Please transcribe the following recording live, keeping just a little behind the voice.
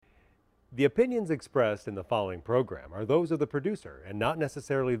The opinions expressed in the following program are those of the producer and not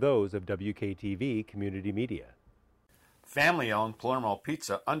necessarily those of WKTV Community Media. Family-owned Palermo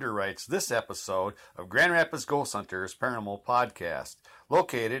Pizza underwrites this episode of Grand Rapids Ghost Hunters Paranormal Podcast,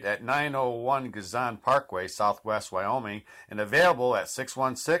 located at 901 Gazan Parkway, Southwest Wyoming, and available at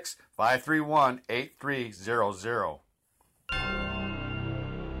 616-531-8300.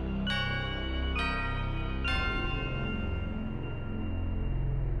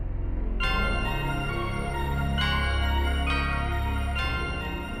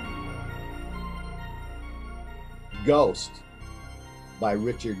 Ghost by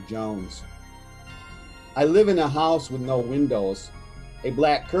Richard Jones. I live in a house with no windows. A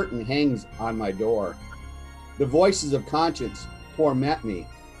black curtain hangs on my door. The voices of conscience torment me.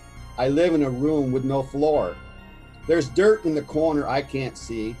 I live in a room with no floor. There's dirt in the corner I can't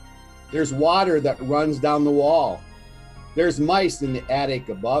see. There's water that runs down the wall. There's mice in the attic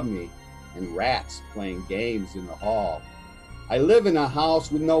above me and rats playing games in the hall. I live in a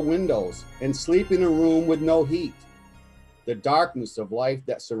house with no windows and sleep in a room with no heat. The darkness of life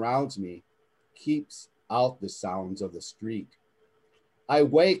that surrounds me keeps out the sounds of the street. I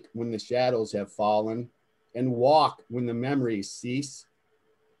wake when the shadows have fallen and walk when the memories cease,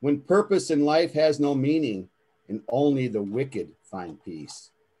 when purpose in life has no meaning and only the wicked find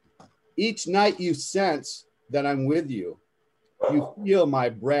peace. Each night you sense that I'm with you. You feel my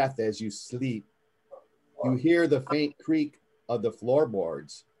breath as you sleep. You hear the faint creak of the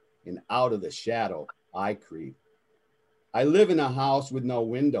floorboards, and out of the shadow I creep. I live in a house with no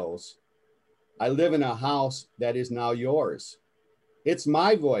windows. I live in a house that is now yours. It's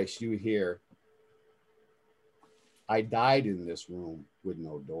my voice you hear. I died in this room with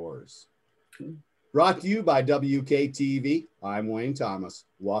no doors. Brought to you by WKTV. I'm Wayne Thomas.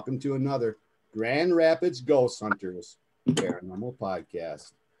 Welcome to another Grand Rapids Ghost Hunters Paranormal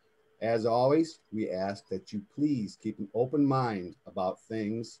Podcast. As always, we ask that you please keep an open mind about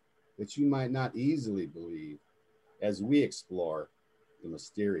things that you might not easily believe as we explore the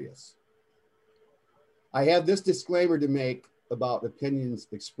mysterious. I have this disclaimer to make about opinions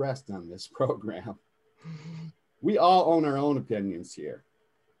expressed on this program. We all own our own opinions here.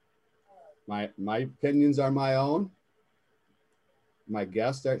 My opinions are my own. My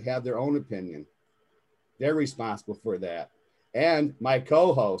guests have their own opinion. They're responsible for that. And my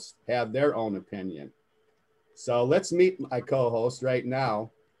co-hosts have their own opinion. So let's meet my co-host right now.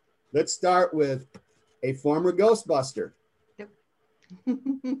 Let's start with a former Ghostbuster. Yep.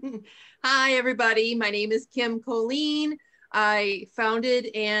 Hi, everybody. My name is Kim Colleen. I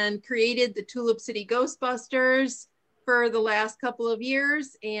founded and created the Tulip City Ghostbusters for the last couple of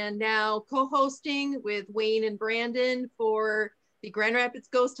years, and now co-hosting with Wayne and Brandon for the Grand Rapids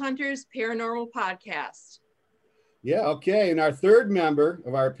Ghost Hunters Paranormal Podcast. Yeah, okay. And our third member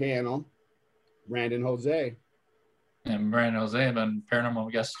of our panel, Brandon Jose. And Brandon Jose, I've been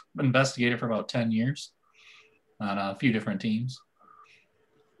paranormal guest investigator for about 10 years on a few different teams.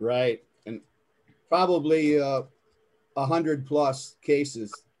 Right. And probably 100 plus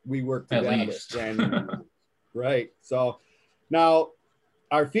cases we work together. At least. Right. So now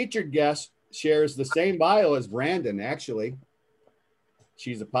our featured guest shares the same bio as Brandon, actually.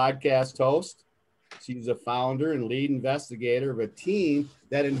 She's a podcast host. She's a founder and lead investigator of a team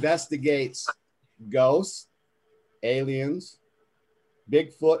that investigates ghosts, aliens,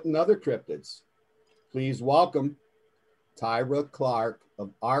 Bigfoot, and other cryptids. Please welcome Tyra Clark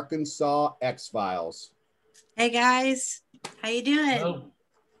of Arkansas X-Files. Hey guys, how you doing? Hello.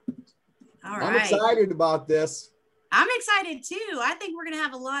 All right. I'm excited about this. I'm excited too. I think we're gonna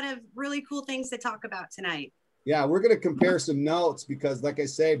have a lot of really cool things to talk about tonight. Yeah, we're gonna compare some notes because, like I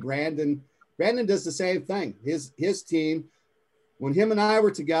say, Brandon does the same thing. His team, when him and I were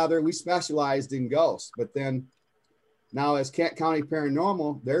together, we specialized in ghosts, but then now as Kent County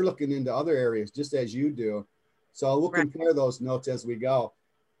Paranormal, they're looking into other areas just as you do. So we'll compare those notes as we go.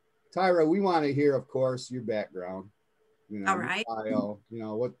 Tyra, we want to hear, of course, your background. All right. Bio,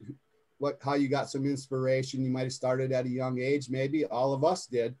 how you got some inspiration. You might have started at a young age, maybe. All of us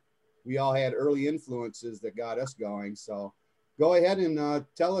did. We all had early influences that got us going. So go ahead and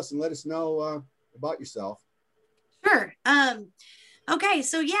tell us and let us know about yourself. Sure. Okay.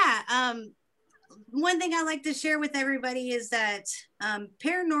 So yeah. One thing I like to share with everybody is that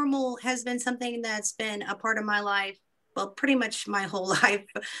paranormal has been something that's been a part of my life, well, pretty much my whole life,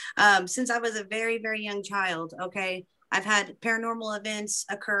 since I was a very, very young child. Okay. I've had paranormal events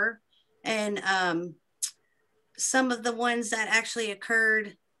occur, and some of the ones that actually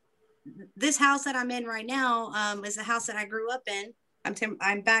occurred, this house that I'm in right now is a house that I grew up in.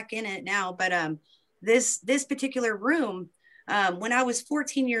 I'm back in it now, but this particular room, When I was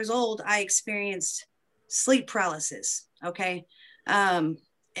 14 years old, I experienced sleep paralysis. Okay.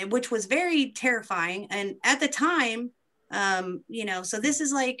 Which was very terrifying. And at the time, so this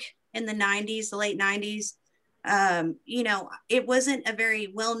is like in the 90s, the late 90s. It wasn't a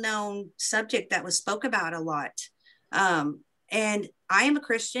very well-known subject that was spoke about a lot. And I am a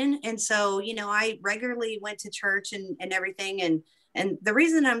Christian. And so, I regularly went to church and everything. And the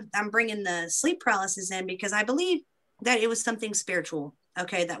reason I'm bringing the sleep paralysis in, because I believe that it was something spiritual,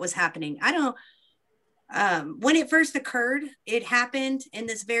 okay, that was happening. I don't, when it first occurred, it happened in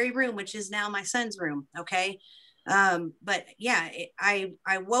this very room, which is now my son's room. Okay. But yeah, I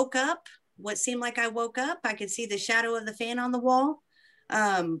woke up, what seemed like I woke up, I could see the shadow of the fan on the wall.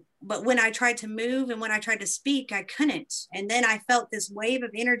 But when I tried to move and when I tried to speak, I couldn't. And then I felt this wave of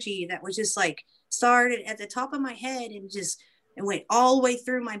energy that was just like started at the top of my head and it went all the way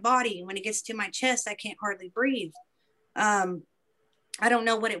through my body. And when it gets to my chest, I can't hardly breathe. I don't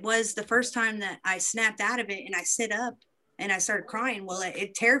know what it was the first time that I snapped out of it and I sit up and I started crying. Well,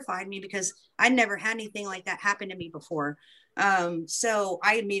 it terrified me because I'd never had anything like that happen to me before. So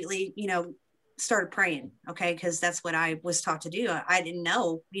I immediately, started praying. Okay. Cause that's what I was taught to do. I didn't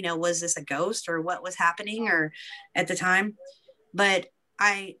know, was this a ghost or what was happening or at the time, but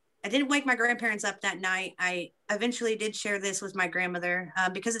I didn't wake my grandparents up that night. I eventually did share this with my grandmother,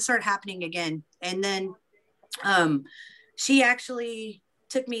 because it started happening again. And then, she actually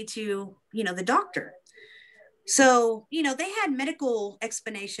took me to, the doctor. So, they had medical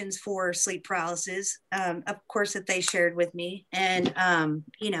explanations for sleep paralysis, of course, that they shared with me and,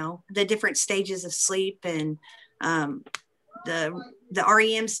 the different stages of sleep and, the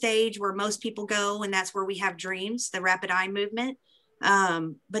REM stage where most people go. And that's where we have dreams, the rapid eye movement.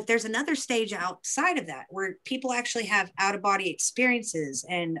 But there's another stage outside of that where people actually have out of body experiences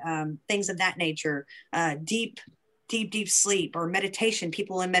and, things of that nature, deep sleep or meditation.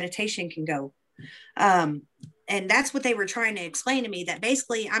 People in meditation can go. And that's what they were trying to explain to me, that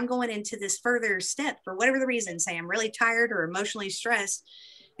basically I'm going into this further step for whatever the reason, say I'm really tired or emotionally stressed,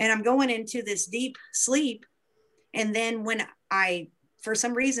 and I'm going into this deep sleep. And then when for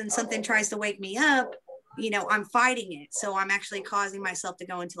some reason, something tries to wake me up, I'm fighting it. So I'm actually causing myself to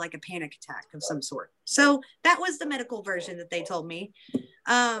go into like a panic attack of some sort. So that was the medical version that they told me.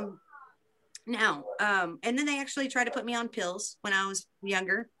 And then they actually tried to put me on pills when I was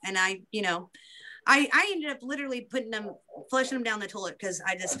younger. And I ended up literally flushing them down the toilet because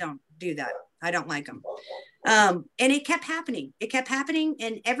I just don't do that. I don't like them. And it kept happening.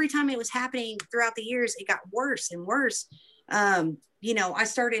 And every time it was happening throughout the years, it got worse and worse. I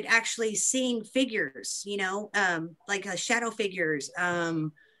started actually seeing figures, like shadow figures.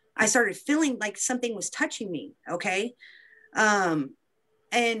 I started feeling like something was touching me. Okay.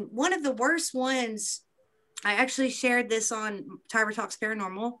 And one of the worst ones, I actually shared this on Tyra Talks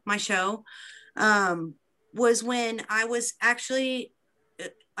Paranormal, my show, was when I was actually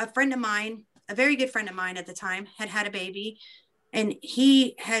a friend of mine, a very good friend of mine at the time, had a baby, and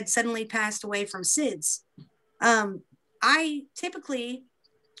he had suddenly passed away from SIDS. I typically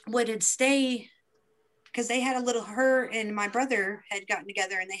would stay because they had her and my brother had gotten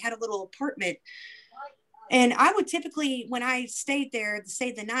together and they had a little apartment. And I would typically, when I stayed there to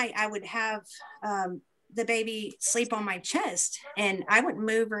stay the night, I would have the baby sleep on my chest and I wouldn't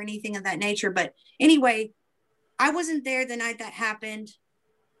move or anything of that nature. But anyway, I wasn't there the night that happened.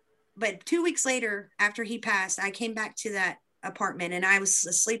 But 2 weeks later, after he passed, I came back to that apartment and I was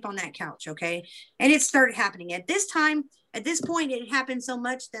asleep on that couch. Okay. And it started happening at this point, it happened so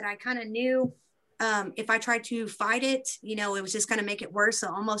much that I kind of knew if I tried to fight it, it was just going to make it worse. So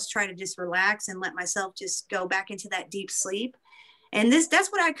I almost try to just relax and let myself just go back into that deep sleep. And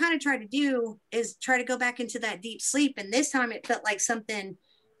that's what I kind of try to do, is try to go back into that deep sleep. And this time it felt like something,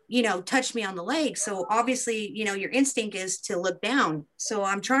 touched me on the leg. So obviously, your instinct is to look down. So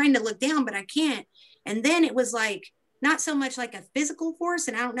I'm trying to look down, but I can't. And then it was like, not so much like a physical force.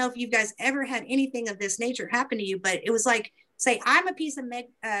 And I don't know if you guys ever had anything of this nature happen to you, but it was like, say I'm a piece of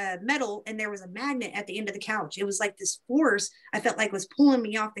metal and there was a magnet at the end of the couch. It was like this force I felt like was pulling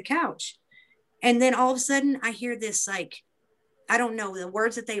me off the couch. And then all of a sudden I hear this, like, I don't know the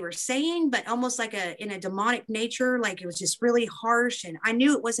words that they were saying, but almost like in a demonic nature, like it was just really harsh. And I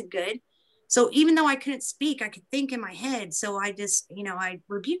knew it wasn't good. So even though I couldn't speak, I could think in my head. So I just, I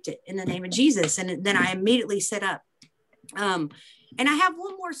rebuked it in the name of Jesus. And then I immediately set up. And I have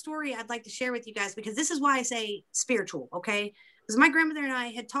one more story I'd like to share with you guys, because this is why I say spiritual. Okay. Because my grandmother and I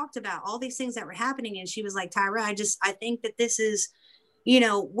had talked about all these things that were happening. And she was like, Tyra, I think that this is,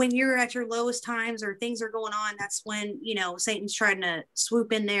 when you're at your lowest times or things are going on, that's when, Satan's trying to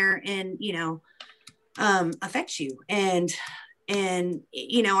swoop in there and, affects you. And,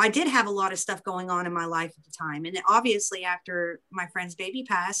 you know, I did have a lot of stuff going on in my life at the time. And obviously after my friend's baby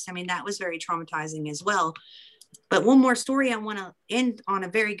passed, I mean, that was very traumatizing as well. But one more story I want to end on a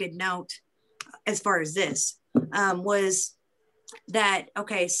very good note as far as this was that,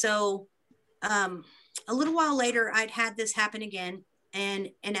 okay, so a little while later, I'd had this happen again. And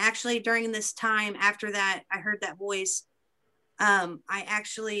actually during this time after that, I heard that voice. I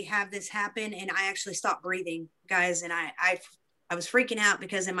actually have this happen and I actually stopped breathing, guys. And I was freaking out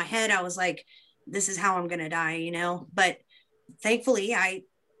because in my head, I was like, this is how I'm going to die, you know, but thankfully I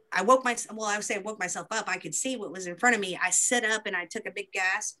woke myself up. I could see what was in front of me. I sat up and I took a big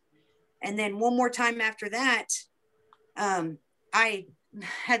gasp. And then one more time after that, I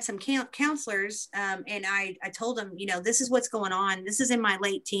had some counselors and I told them, you know, this is what's going on. This is in my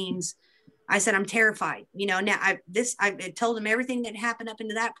late teens. I said, I'm terrified. You know, now I told them everything that happened up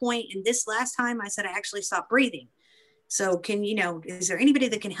into that point. And this last time I said, I actually stopped breathing. So is there anybody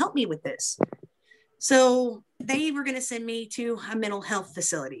that can help me with this? So they were going to send me to a mental health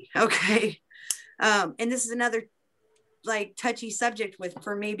facility. Okay. And this is another like touchy subject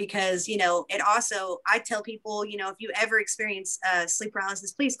for me because, you know, it also, I tell people, you know, if you ever experience sleep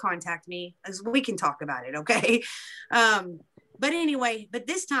paralysis, please contact me as we can talk about it. Okay. But anyway, but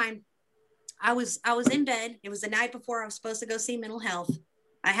this time I was in bed. It was the night before I was supposed to go see mental health.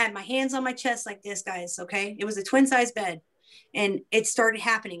 I had my hands on my chest like this, guys. Okay. It was a twin size bed and it started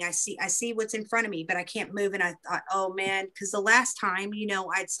happening. I see what's in front of me, but I can't move. And I thought, oh man, because the last time, you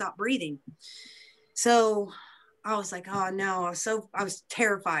know, I'd stopped breathing. So I was like, oh no, I was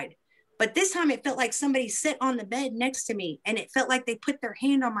terrified. But this time it felt like somebody sat on the bed next to me and it felt like they put their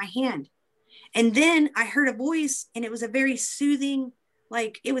hand on my hand. And then I heard a voice and it was a very soothing,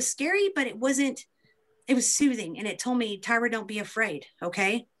 like it was scary, but it was soothing. And it told me, Tyra, don't be afraid.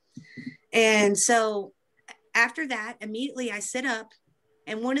 Okay. And so after that, immediately I sit up.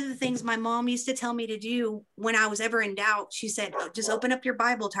 And one of the things my mom used to tell me to do when I was ever in doubt, she said, oh, just open up your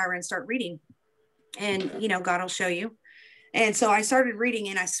Bible, Tyra, and start reading. And, you know, God will show you. And so I started reading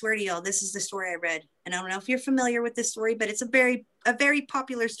and I swear to y'all, this is the story I read. And I don't know if you're familiar with this story, but it's a very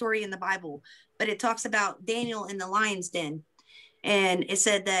popular story in the Bible, but it talks about Daniel in the lion's den. And it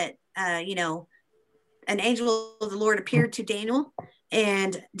said that, you know, an angel of the Lord appeared to Daniel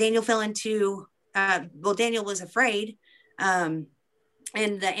and Daniel fell into, Daniel was afraid. And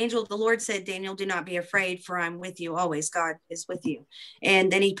the angel of the Lord said, Daniel, do not be afraid, for I'm with you always. God is with you.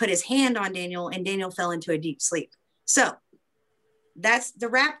 And then he put his hand on Daniel and Daniel fell into a deep sleep. So that's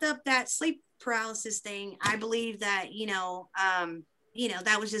wrapped up that sleep paralysis thing. I believe that,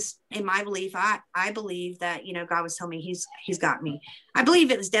 that was just in my belief. I believe that, you know, God was telling me he's got me. I believe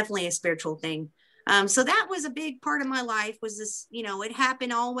it was definitely a spiritual thing. So that was a big part of my life was this, you know, it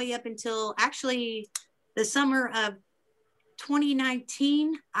happened all the way up until actually the summer of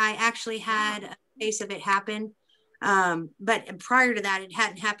 2019. I actually had a case of it happen. But prior to that, it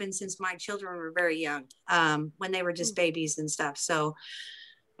hadn't happened since my children were very young, when they were just babies and stuff. So,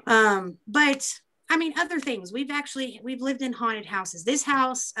 but I mean, other things we've lived in haunted houses. This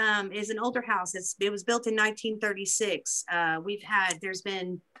house, is an older house. It was built in 1936. There's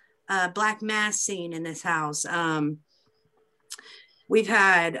been a Black Mass scene in this house. We've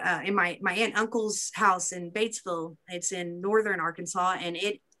had, in my aunt and uncle's house in Batesville, it's in northern Arkansas, and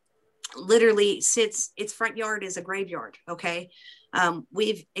it literally its front yard is a graveyard. Okay.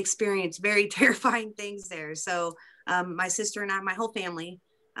 We've experienced very terrifying things there. So, my sister and I, my whole family,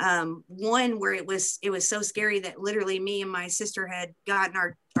 one where it was so scary that literally me and my sister had gotten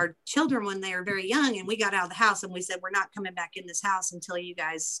our children when they were very young, and we got out of the house and we said, we're not coming back in this house until you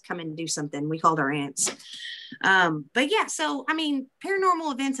guys come and do something. We called our aunts. But yeah, so, I mean,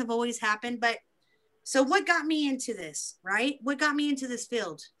 paranormal events have always happened, but so what got me into this, right? What got me into this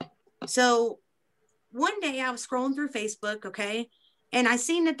field? So one day I was scrolling through Facebook, okay, and I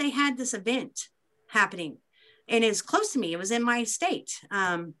seen that they had this event happening, and it's close to me. It was in my state,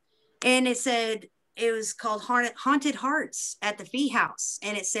 and it said it was called Haunted Hearts at the Fee House,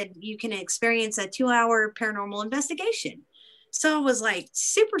 and it said you can experience a 2-hour paranormal investigation. So I was like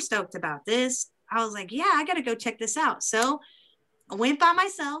super stoked about this. I was like, yeah, I got to go check this out. So I went by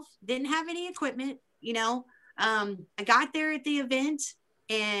myself, didn't have any equipment, you know. I got there at the event,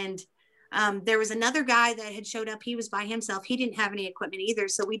 and there was another guy that had showed up. He was by himself. He didn't have any equipment either.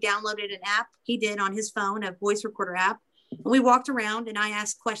 So we downloaded an app. He did on his phone, a voice recorder app. And we walked around and I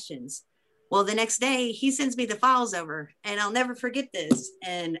asked questions. Well, the next day he sends me the files over, and I'll never forget this.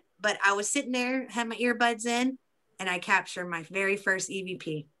 But I was sitting there, had my earbuds in, and I captured my very first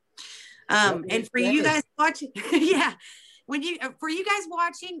EVP. And for you guys watching, yeah. when you, for you guys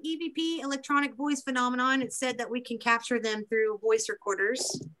watching EVP, electronic voice phenomenon, it said that we can capture them through voice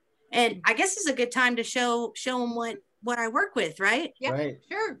recorders. And I guess it's a good time to show them what I work with, right? Yeah, Right.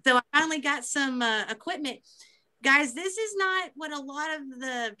 sure. So I finally got some equipment. Guys, this is not what a lot of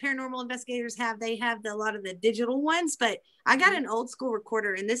the paranormal investigators have. They have a lot of the digital ones, but I got an old school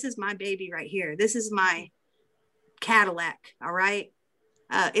recorder, and this is my baby right here. This is my Cadillac, all right?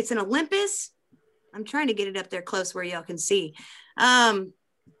 It's an Olympus. I'm trying to get it up there close where y'all can see.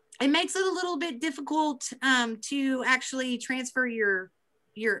 It makes it a little bit difficult to actually transfer your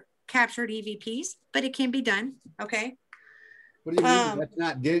captured EVPs, but it can be done, okay? What do you mean? That's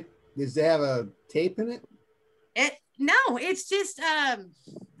not good. Does it have a tape in it? No, it's just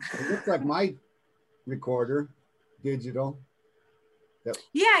It looks like my recorder, digital.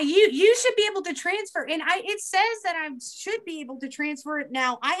 yeah, you should be able to transfer, and it says that I should be able to transfer it.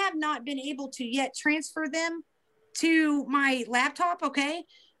 Now I have not been able to yet transfer them to my laptop. Okay,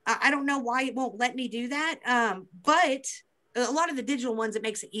 I don't know why it won't let me do that, but a lot of the digital ones, it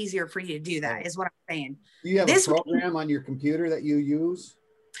makes it easier for you to do that, is what I'm saying. Do you have a program on your computer that you use?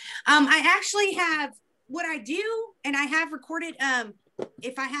 I actually have, what I do, and I have recorded,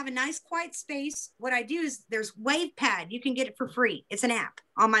 if I have a nice quiet space, what I do is there's WavePad. You can get it for free. It's an app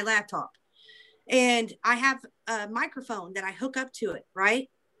on my laptop. And I have a microphone that I hook up to it, right?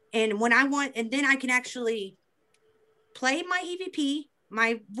 And when I want, and then I can actually play my EVP,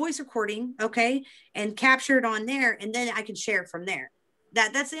 my voice recording, okay, and capture it on there, and then I can share from there.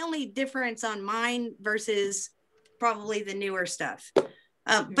 That's the only difference on mine versus probably the newer stuff.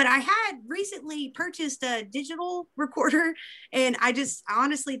 But I had recently purchased a digital recorder, and I just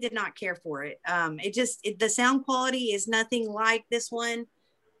honestly did not care for it. The sound quality is nothing like this one.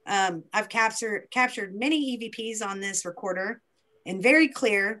 I've captured many EVPs on this recorder, and very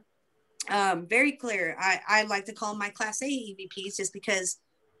clear. I like to call them my Class A EVPs, just because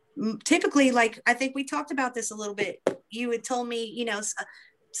typically, like, I think we talked about this a little bit. You had told me, you know,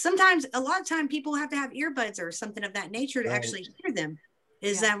 sometimes, a lot of time, people have to have earbuds or something of that nature to actually hear them.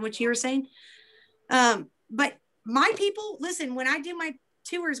 Is that what you were saying? But my people, listen, when I do my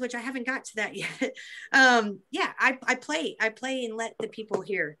tours, which I haven't got to that yet. I play and let the people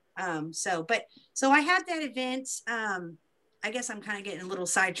hear. So I had that event. I guess I'm kind of getting a little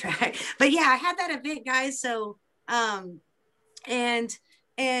sidetracked, but yeah, I had that event, guys. So, and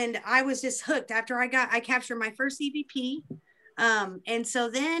I was just hooked after I captured my first EVP. And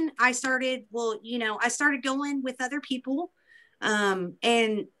so then I started going with other people.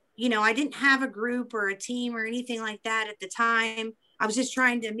 And, you know, I didn't have a group or a team or anything like that at the time. I was just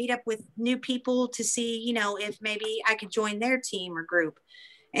trying to meet up with new people to see, you know, if maybe I could join their team or group.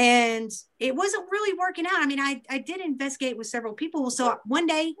 And it wasn't really working out. I mean, I did investigate with several people. So one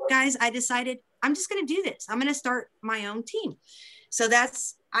day, guys, I decided I'm just going to do this. I'm going to start my own team. So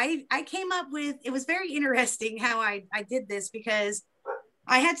I came up with, it was very interesting how I did this, because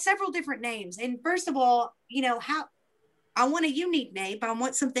I had several different names. And first of all, you know, I want a unique name, but I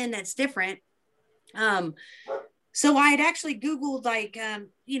want something that's different. So I had actually Googled, like,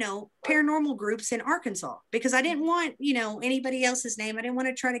 you know, paranormal groups in Arkansas, because I didn't want, you know, anybody else's name. I didn't want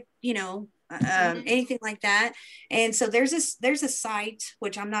to try to, you know, anything like that. And so there's a site,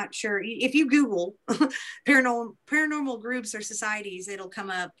 which I'm not sure, if you Google paranormal groups or societies, it'll come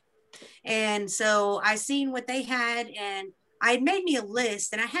up. And so I seen what they had, and I had made me a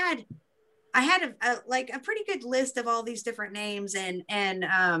list, and I had a pretty good list of all these different names. And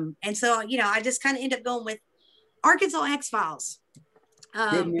so, you know, I just kind of end up going with Arkansas X-Files.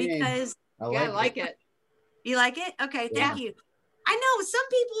 Because I like it. You like it? Okay, thank you. I know some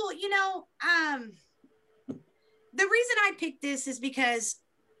people, you know, the reason I picked this is because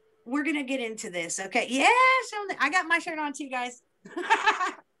we're going to get into this. Okay. Yeah. I got my shirt on too, guys.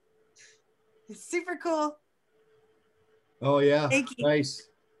 It's super cool. Oh yeah. Thank you. Nice.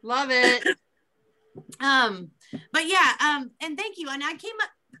 Love it. But yeah, and thank you. And I came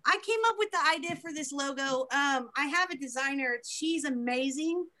up with the idea for this logo. I have a designer. She's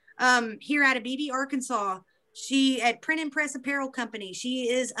amazing. Here out of Beebe, Arkansas. She at Print and Press Apparel Company. She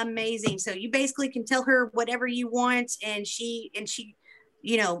is amazing. So you basically can tell her whatever you want, and she,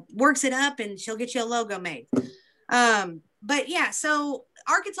 you know, works it up, and she'll get you a logo made. But yeah, so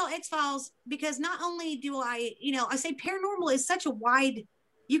Arkansas X-Files, because not only do I say paranormal is such a wide,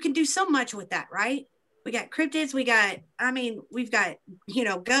 you can do so much with that, right? We got cryptids, we've got, you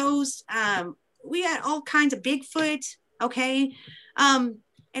know, ghosts, we got all kinds of Bigfoot. Okay. And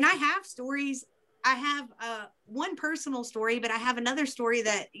I have stories. I have one personal story, but I have another story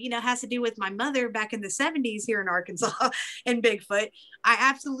that, you know, has to do with my mother back in the 70s here in Arkansas and Bigfoot. I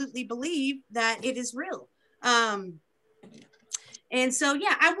absolutely believe that it is real. And so,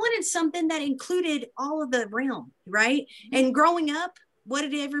 yeah, I wanted something that included all of the realm, right? And growing up, what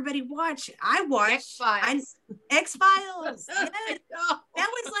did everybody watch? I watched X-Files. X-Files. Yes. That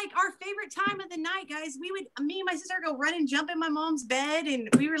was like our favorite time of the night, guys. Me and my sister go run and jump in my mom's bed, and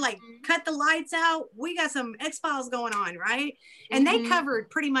we were like, cut the lights out. We got some X-Files going on, right? And they covered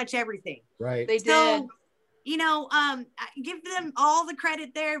pretty much everything. Right. They did. So, I give them all the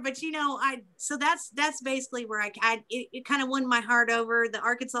credit there, but so that's basically where it kind of won my heart over the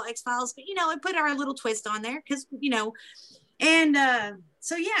Arkansas X-Files, but it put our little twist on there because and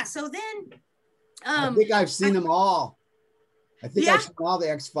so yeah, so then I think I've seen them all. I've seen all the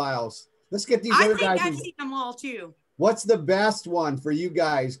X-Files. Let's get these other guys. I've seen them all too. What's the best one for you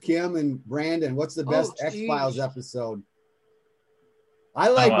guys, Kim and Brandon? What's the best X-Files episode? I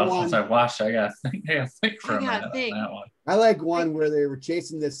like one. Since I watched, I gotta think for a minute on that one. I like one where they were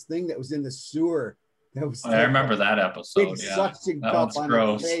chasing this thing that was in the sewer. That was. I remember that episode. Yeah, suction that cup one's on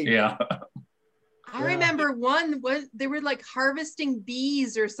gross. the face. Yeah. I remember one was they were like harvesting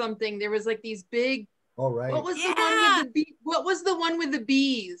bees or something. There was like these big. Oh right. What was the one with the bee? What was the one with the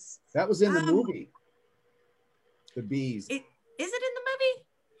bees? That was in the movie. The bees. Is it in the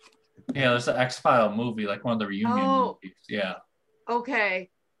movie? Yeah, there's an X-File movie, like one of the reunion movies. Yeah. Okay,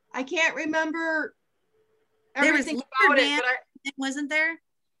 I can't remember There was everything Lizard about Man, it, but wasn't there?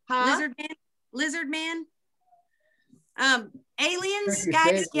 huh? Lizard Man. Aliens, Your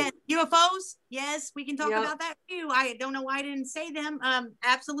guys, favorite. yes. UFOs, yes, we can talk Yep. about that too. I don't know why I didn't say them.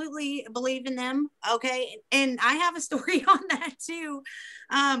 Absolutely believe in them. Okay, and I have a story on that too.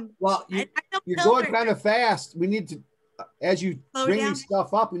 Well, I don't you're know going where- kind of fast. We need to, as you Slow bring down. these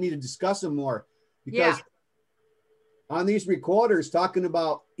stuff up, we need to discuss them more because Yeah. on these recorders talking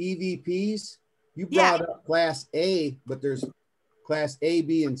about EVPs, you Yeah. brought up class A, but there's class A,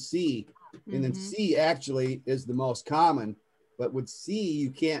 B, and C. And then Mhm. C actually is the most common, but with C,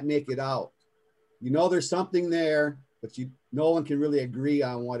 you can't make it out. There's something there, but no one can really agree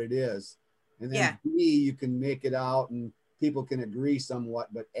on what it is. And then Yeah. B, you can make it out and people can agree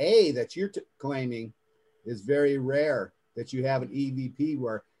somewhat. But A, that you're claiming is very rare, that you have an EVP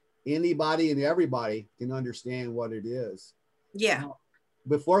where anybody and everybody can understand what it is. Yeah.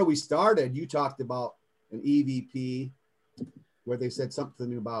 Before we started, you talked about an EVP where they said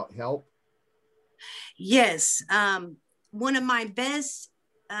something about help. Yes. One of my best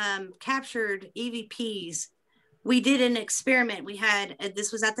captured EVPs, we did an experiment. We had,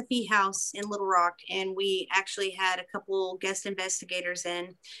 this was at the Fee House in Little Rock, and we actually had a couple guest investigators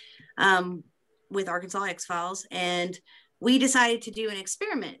in with Arkansas X-Files, and we decided to do an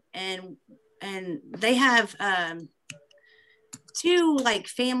experiment. And they have two like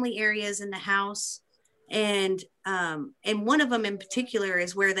family areas in the house. And one of them in particular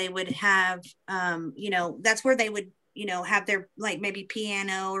is where they would have, that's where they would, have their like maybe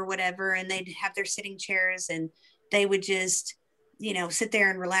piano or whatever, and they'd have their sitting chairs, and they would just, sit there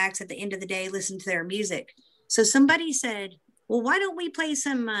and relax at the end of the day, listen to their music. So somebody said, well, why don't we play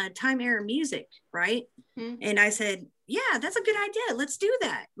some time era music, right? Mhm. And I said, yeah, that's a good idea. Let's do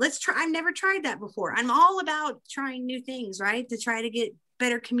that. Let's try. I've never tried that before. I'm all about trying new things, right? To try to get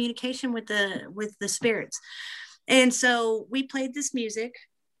better communication with the spirits. And so we played this music,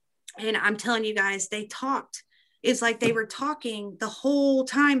 and I'm telling you guys, they talked. It's like they were talking the whole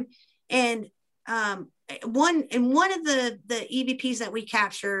time. And one of the EVPs that we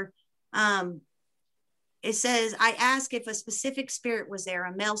capture, it says, I asked if a specific spirit was there,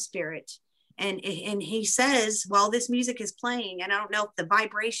 a male spirit. And he says, well, this music is playing, and I don't know if the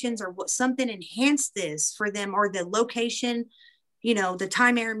vibrations or what, something enhanced this for them, or the location, the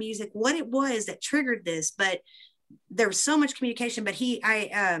time era music, what it was that triggered this. But there was so much communication. But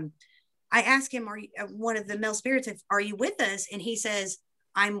I asked him, one of the male spirits, are you with us? And he says,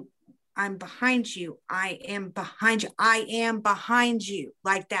 I'm behind you. I am behind you. I am behind you,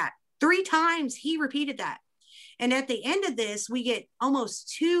 like that. 3 times he repeated that. And at the end of this, we get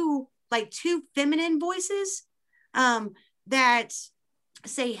almost two feminine voices that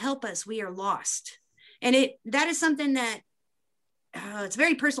say, help us, we are lost. And that is something that it's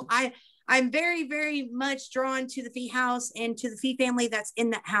very personal. I'm very, very much drawn to the Fee House and to the Fee family that's in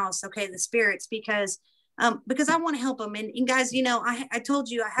that house. Okay. The spirits, because I want to help them. And guys, I told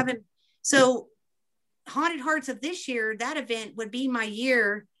you I haven't, so Haunted Hearts of this year, that event would be my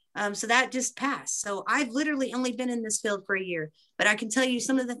year. So that just passed. So I've literally only been in this field for a year, but I can tell you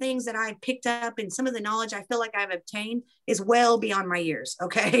some of the things that I picked up and some of the knowledge I feel like I've obtained is well beyond my years.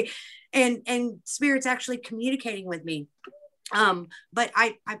 Okay. And spirits actually communicating with me. But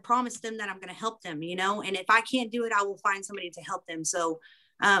I promised them that I'm going to help them, and if I can't do it, I will find somebody to help them. So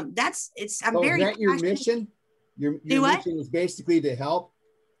I'm So very is that your passionate. mission? Your Do what? mission is basically to help.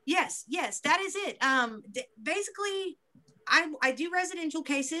 Yes, that is it. Basically, I do residential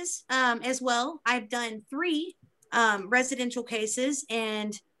cases as well. I've done 3 residential cases,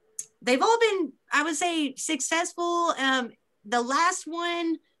 and they've all been, I would say, successful. The last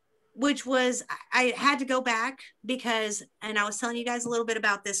one, which was, I had to go back because, and I was telling you guys a little bit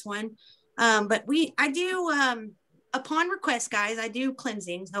about this one, but I do, upon request, guys, I do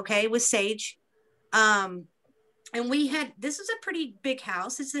cleansings, okay, with sage. And this was a pretty big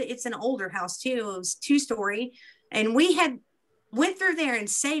house. It's an older house too. It was 2-story, and we had went through there and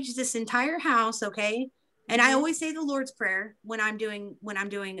saged this entire house, okay. And I always say the Lord's Prayer when I'm doing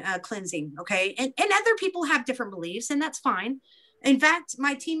cleansing, okay. And other people have different beliefs, and that's fine. In fact,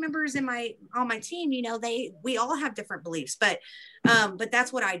 my team members and on my team, you know, we all have different beliefs, but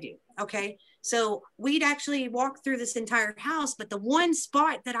that's what I do, okay. So we'd actually walk through this entire house, but the one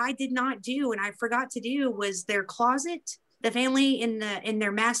spot that I did not do and I forgot to do was their closet, the family in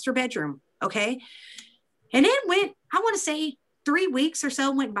their master bedroom, okay. And it went, I want to say 3 weeks or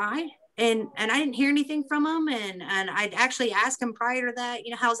so went by. And I didn't hear anything from them. And I'd actually asked them prior to that, you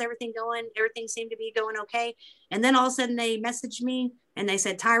know, how's everything going? Everything seemed to be going okay. And then all of a sudden they messaged me and they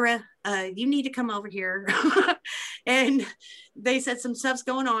said, Tyra, you need to come over here. And they said some stuff's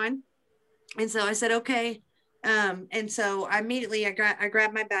going on. And so I said, okay. And so I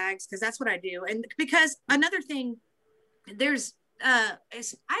grabbed my bags, because that's what I do. And because another thing, I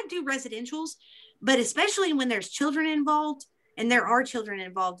do residentials, but especially when there's children involved, and there are children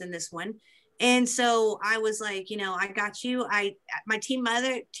involved in this one. And so I was like, you know, I got you. My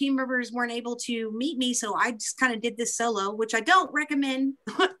other team members weren't able to meet me. So I just kind of did this solo, which I don't recommend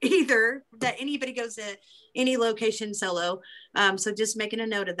either, that anybody goes to any location solo. So just making a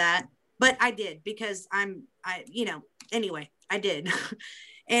note of that. But I did, because anyway, I did.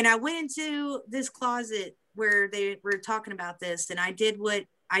 And I went into this closet where they were talking about this, and I did what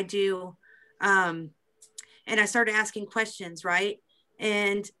I do. And I started asking questions, right?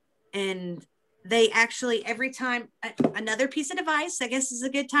 And they actually, every time, another piece of advice, I guess is a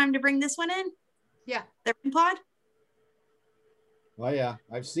good time to bring this one in. Yeah. The REM pod. Oh yeah,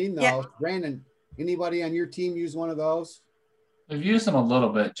 I've seen those. Yeah. Brandon, anybody on your team use one of those? I've used them a little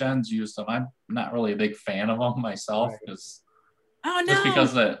bit. Jen's used them. I'm not really a big fan of them myself, because just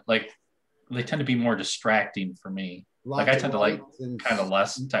because they tend to be more distracting for me. Lots I tend to like kind of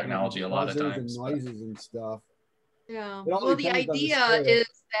less and technology a lot of times. And noises and stuff. Yeah. It all Well, the depends on the idea spirit. is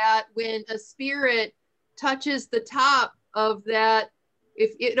that when a spirit touches the top of that,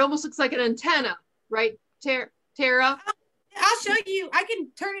 if it almost looks like an antenna, right, Tara? I'll show you. I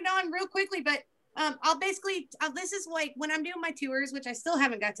can turn it on real quickly, but I'll basically, this is like when I'm doing my tours, which I still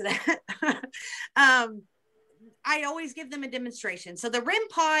haven't got to that. I always give them a demonstration. So the REM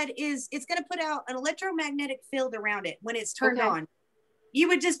pod it's going to put out an electromagnetic field around it when it's turned on. You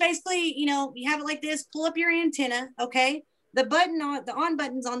would just basically, you know, you have it like this, pull up your antenna. Okay. The on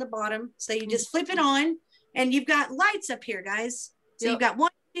button's on the bottom. So you just flip it on, and you've got lights up here, guys. So you've got 1,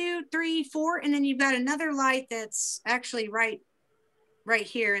 2, 3, 4, and then you've got another light that's actually right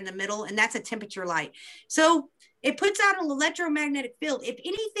here in the middle. And that's a temperature light. So it puts out an electromagnetic field. If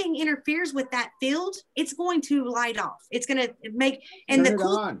anything interferes with that field, it's going to light off. It's going to make, and the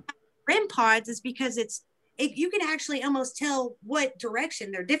cool REM pods is because you can actually almost tell what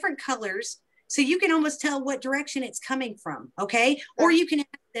direction. They're different colors. So you can almost tell what direction it's coming from. Okay. Or you can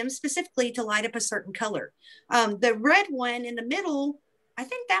ask them specifically to light up a certain color. The red one in the middle, I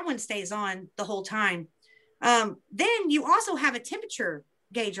think that one stays on the whole time. Then you also have a temperature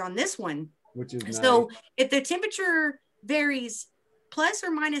gauge on this one. Which is so nice. If the temperature varies plus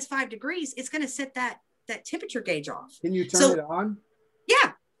or minus 5 degrees, it's going to set that temperature gauge off. Can you turn it on?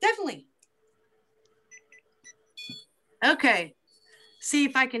 Yeah, definitely. Okay. See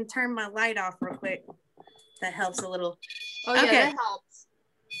if I can turn my light off real quick. That helps a little. Oh yeah, that helps.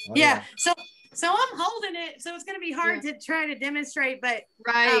 Oh, yeah. So I'm holding it. So it's going to be hard to try to demonstrate, but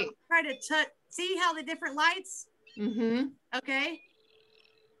try to see how the different lights. Mm-hmm. Okay.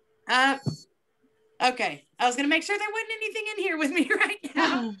 Okay. I was going to make sure there wasn't anything in here with me right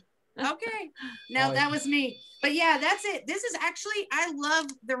now. Okay. No, that was me. But yeah, that's it. This is actually, I love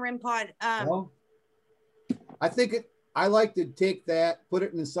the REM pod. Well, I think I like to take that, put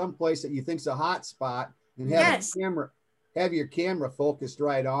it in some place that you think's a hot spot, and have your camera focused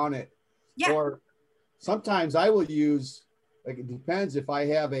right on it. Yeah. Or sometimes I will use, like, it depends if I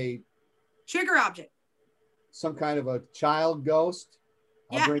have trigger object, some kind of a child ghost.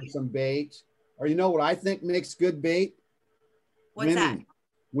 I'll bring some bait. Or you know what I think makes good bait? What's that?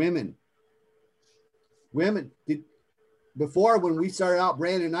 Women. before, when we started out,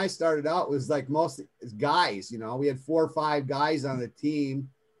 Brandon and I started out, was like most guys, you know, we had 4 or 5 guys on the team.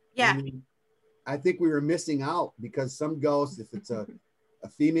 Yeah. I think we were missing out because some ghosts, if it's a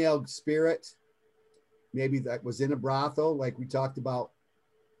female spirit, maybe that was in a brothel, like we talked about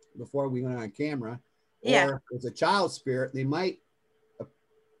before we went on camera, or it's a child spirit, they might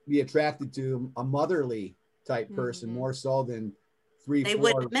be attracted to a motherly type person more so than 3,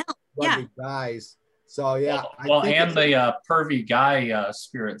 4 rugged guys. So yeah. Well, and the pervy guy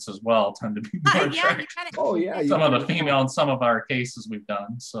spirits as well tend to be more attractive. Some of the female in some of our cases we've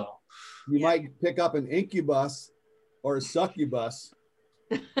done. So you might pick up an incubus or a succubus.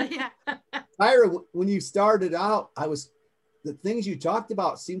 Yeah. Tyra, when you started out, the things you talked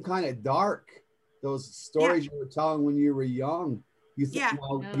about seemed kind of dark. Those stories you were telling when you were young. You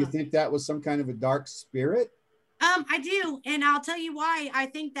think that was some kind of a dark spirit? I do, and I'll tell you why I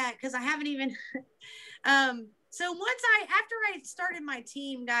think that, because I haven't even so after I started my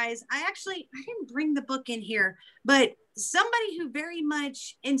team, guys, I didn't bring the book in here, but somebody who very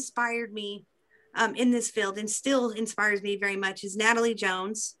much inspired me in this field and still inspires me very much is Natalie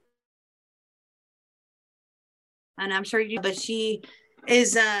Jones. And I'm sure but she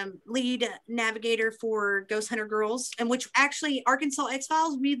is lead navigator for Ghost Hunter Girls, and which actually Arkansas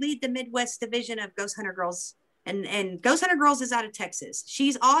X-Files, we lead the Midwest division of Ghost Hunter Girls. And Ghost Hunter Girls is out of Texas.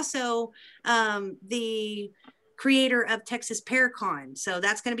 She's also the creator of Texas Paracon. So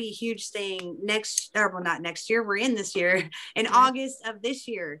that's going to be a huge thing not next year. We're in this year, in August of this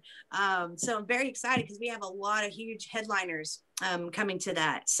year. So I'm very excited because we have a lot of huge headliners coming to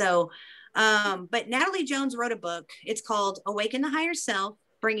that. So, but Natalie Jones wrote a book. It's called Awaken the Higher Self,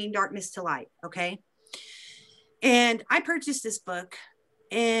 Bringing Darkness to Light. Okay. And I purchased this book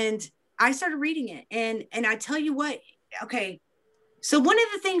and I started reading it, and I tell you what, okay. So one of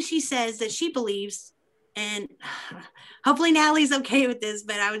the things she says that she believes, and hopefully Natalie's okay with this,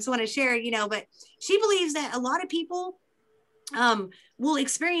 but I just want to share, but she believes that a lot of people will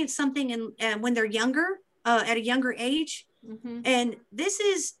experience something when they're younger, at a younger age. Mm-hmm. And this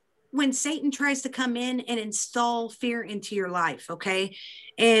is when Satan tries to come in and install fear into your life. Okay.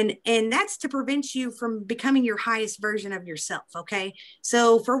 And that's to prevent you from becoming your highest version of yourself. Okay.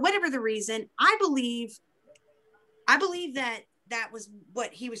 So for whatever the reason, I believe that was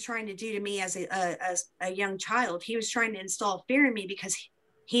what he was trying to do to me as a young child. He was trying to install fear in me because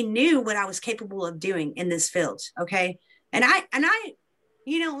he knew what I was capable of doing in this field. Okay. And I,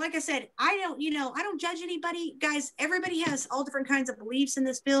 like I said, I don't judge anybody, guys. Everybody has all different kinds of beliefs in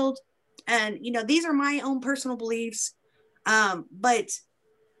this field. And, these are my own personal beliefs. But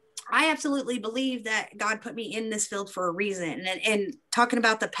I absolutely believe that God put me in this field for a reason. And talking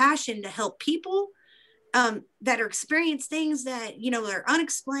about the passion to help people that are experiencing things that, are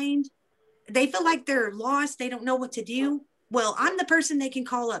unexplained. They feel like they're lost. They don't know what to do. Well, I'm the person they can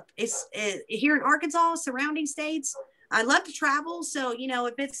call up. It's here in Arkansas, surrounding states. I love to travel. So,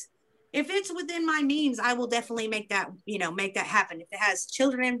 if it's within my means, I will definitely make that happen if it has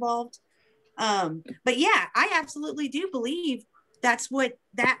children involved. But yeah, I absolutely do believe that's what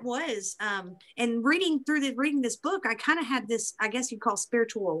that was. And reading this book, I kind of had this, I guess you'd call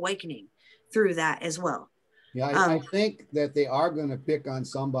spiritual awakening through that as well. Yeah, I think that they are going to pick on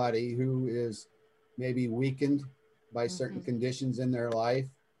somebody who is maybe weakened by certain conditions in their life.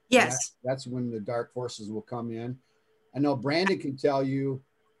 Yes. That's when the dark forces will come in. I know Brandon can tell you,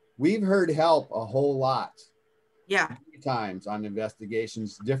 we've heard help a whole lot. Yeah. Many times on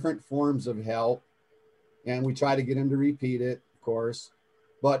investigations, different forms of help. And we try to get him to repeat it, of course.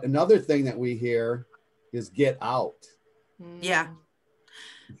 But another thing that we hear is get out. Yeah.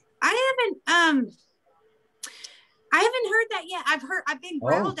 I haven't heard that yet. I've been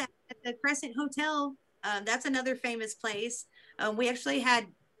growled at the Crescent Hotel. That's another famous place. We actually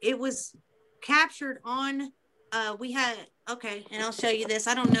it was captured on, and I'll show you this.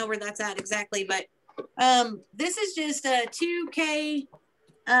 I don't know where that's at exactly, but this is just a 2K.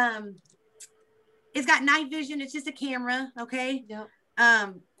 It's got night vision. It's just a camera. Okay. Yep.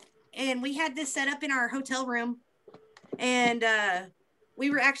 And we had this set up in our hotel room, and we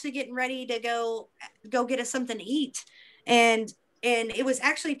were actually getting ready to go get us something to eat. And it was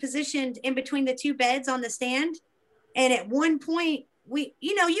actually positioned in between the two beds on the stand. And at one point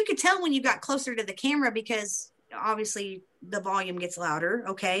you could tell when you got closer to the camera because obviously the volume gets louder.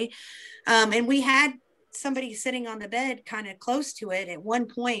 Okay. And we had somebody sitting on the bed kind of close to it at one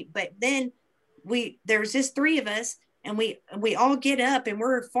point, but then there was just 3 of us, and we all get up, and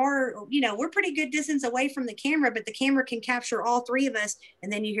we're far, we're pretty good distance away from the camera, but the camera can capture all three of us.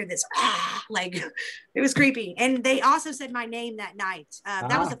 And then you hear this, like, it was creepy. And they also said my name that night.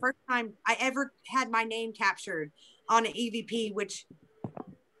 That was the first time I ever had my name captured on an EVP, which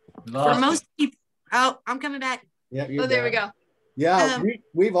for most people, I'm coming back. Yeah. There we go. Yeah.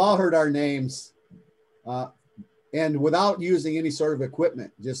 We've all heard our names, and without using any sort of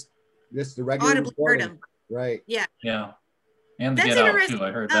equipment, just the regular audibly heard them. Right. Yeah. Yeah. And the Get Out too.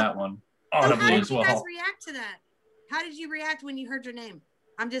 I heard that one audibly as well. How did you guys react to that? How did you react when you heard your name?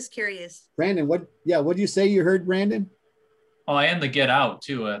 I'm just curious. Brandon, what did you say you heard, Brandon? Oh, and the Get Out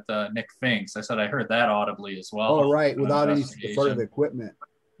too at Nick Finks. I said I heard that audibly as well. Oh, right, without any sort of equipment.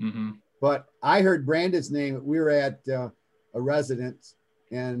 Mm-hmm. But I heard Brandon's name. We were at a residence,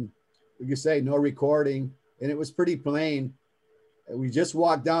 and you say no recording, and it was pretty plain. We just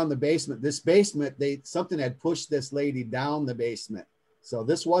walked down the basement. This basement, something had pushed this lady down the basement. So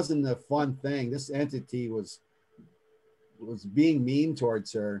this wasn't a fun thing. This entity was being mean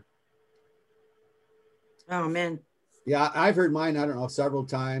towards her. Oh man. Yeah, I've heard mine, I don't know, several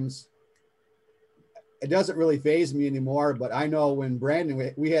times. It doesn't really faze me anymore, but I know when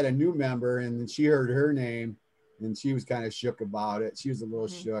Brandon, we had a new member and she heard her name and she was kind of shook about it. She was a little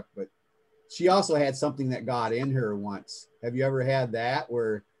shook, but she also had something that got in her once. Have you ever had that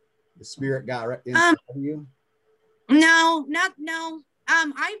where the spirit got inside of you? No.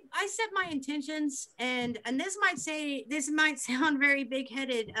 I set my intentions, and this might sound very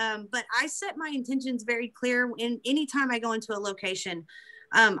big-headed, but I set my intentions very clear. Anytime I go into a location,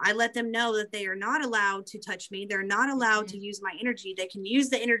 I let them know that they are not allowed to touch me. They're not allowed to use my energy. They can use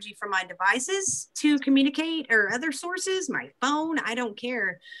the energy from my devices to communicate, or other sources, my phone, I don't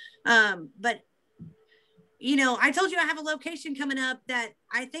care. But I told you I have a location coming up that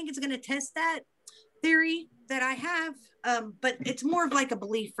I think it's going to test that theory that I have. But it's more of like a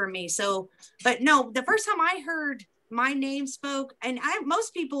belief for me. So, but no, the first time I heard my name spoke, and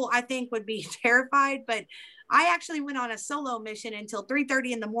most people I think would be terrified, but I actually went on a solo mission until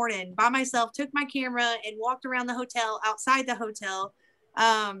 3:30 in the morning by myself, took my camera and walked around the hotel, outside the hotel.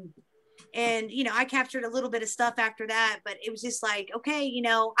 And, I captured a little bit of stuff after that, but it was just like, okay,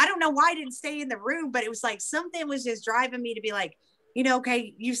 I don't know why I didn't stay in the room, but it was like something was just driving me to be like,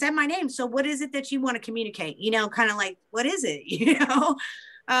 okay, you said my name. So what is it that you want to communicate? Kind of like, what is it?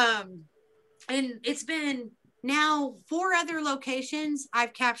 And it's been now 4 other locations.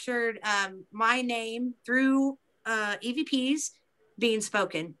 I've captured my name through EVPs being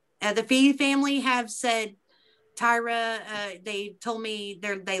spoken. The Fee family have said, Tyra, they told me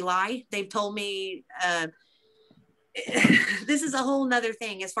they lie. They've told me this is a whole nother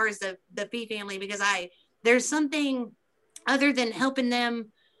thing as far as the Fee family, because there's something other than helping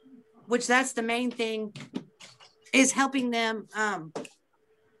them, which that's the main thing, is helping them. I'm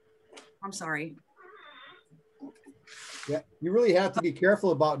sorry. Yeah, you really have to be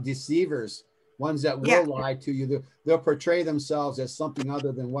careful about deceivers, ones that will lie to you. They'll portray themselves as something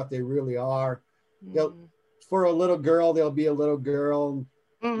other than what they really are. For a little girl, they'll be a little girl,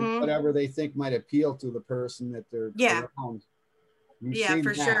 whatever they think might appeal to the person that they're around.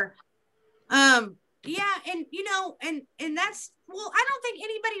 For sure. And that's, well, I don't think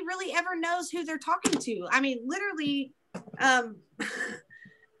anybody really ever knows who they're talking to. I mean, literally,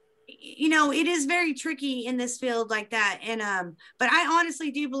 it is very tricky in this field like that. And, but I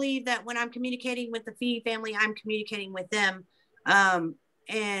honestly do believe that when I'm communicating with the Fee family, I'm communicating with them.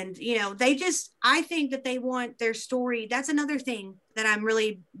 And, I think that they want their story. That's another thing that I'm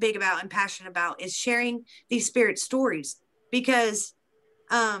really big about and passionate about, is sharing these spirit stories, because,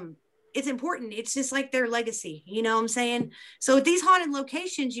 it's important. It's just like their legacy, you know what I'm saying? So at these haunted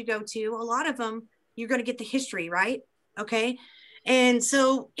locations you go to, a lot of them, you're going to get the history, right? Okay. And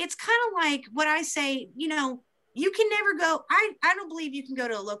so it's kind of like what I say, you can never go. I don't believe you can go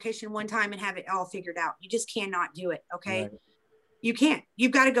to a location one time and have it all figured out. You just cannot do it. Okay. Right. You can't.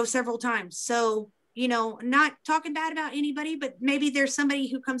 You've got to go several times. So, not talking bad about anybody, but maybe there's somebody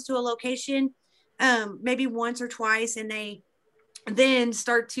who comes to a location, maybe once or twice, and they then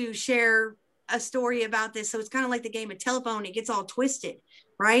start to share a story about this. So it's kind of like the game of telephone. It gets all twisted,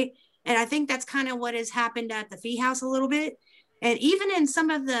 right? And I think that's kind of what has happened at the Fee House a little bit. And even in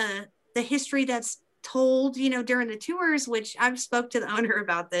some of the history that's told, during the tours, which I've spoke to the owner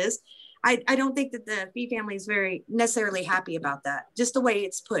about this, I don't think that the Fee family is very necessarily happy about that, just the way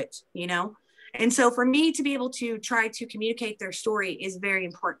it's put, And so for me to be able to try to communicate their story is very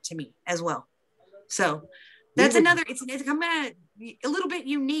important to me as well. So that's another, it's a little bit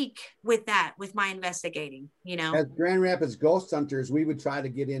unique with my investigating, As Grand Rapids Ghost Hunters, we would try to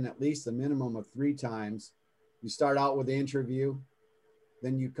get in at least a minimum of 3 times. You start out with the interview,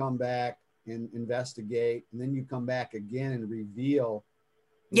 then you come back and investigate, and then you come back again and reveal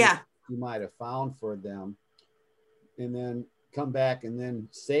Yeah. you might have found for them, and then come back and then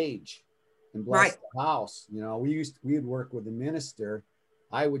sage and bless the house. You know, we would work with the minister.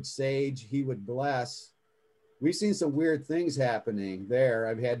 I would sage, he would bless. We've seen some weird things happening there.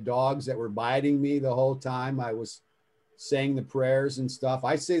 I've had dogs that were biting me the whole time I was saying the prayers and stuff.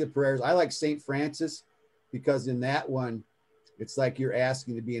 I say the prayers. I like St. Francis because in that one, it's like you're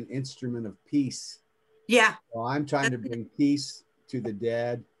asking to be an instrument of peace. Yeah. So I'm trying to bring peace to the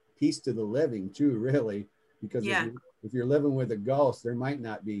dead, peace to the living too, really, because if you're living with a ghost, there might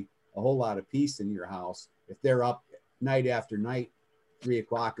not be a whole lot of peace in your house if they're up night after night, 3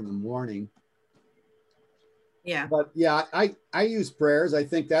 o'clock in the morning. Yeah. But yeah, I use prayers. I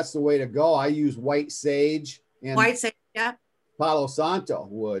think that's the way to go. I use white sage and Palo Santo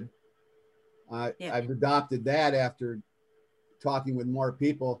wood. I've adopted that after talking with more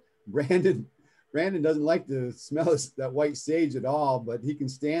people. Brandon doesn't like the smell of that white sage at all, but he can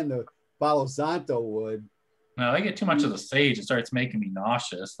stand the Palo Santo wood. No, I get too much of the sage. It starts making me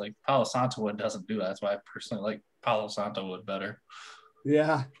nauseous. Like Palo Santo wood doesn't do that. That's why I personally like Palo Santo wood better.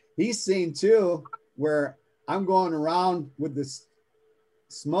 Yeah, he's seen too where I'm going around with this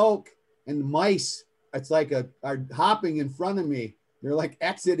smoke and the mice. It's like are hopping in front of me. They're like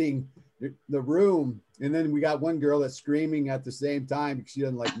exiting the room, and then we got one girl that's screaming at the same time because she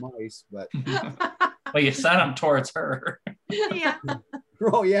doesn't like mice. But well, you sent them towards her. Yeah.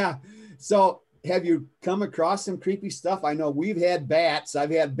 Oh yeah. So have you come across some creepy stuff? I know we've had bats.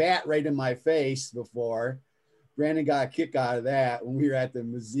 I've had bat right in my face before. Brandon got a kick out of that when we were at the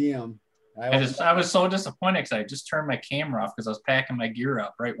museum. I was so disappointed because I just turned my camera off because I was packing my gear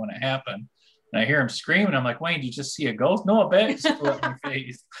up right when it happened. And I hear him screaming. I'm like, Wayne, did you just see a ghost? No, a bat just flew up my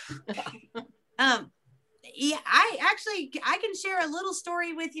face. Yeah, I can share a little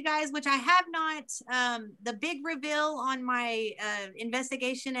story with you guys, which I have not, the big reveal on my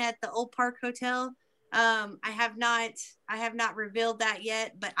investigation at the Old Park Hotel. I have not revealed that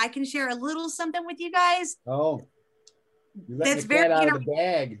yet, but I can share a little something with you guys. Oh, you let the cat out of the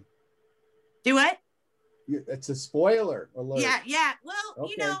bag. Do what? It's a spoiler alert. Yeah. Well,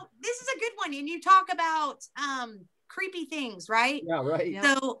 okay. This is a good one. And you talk about creepy things, right? Yeah, right.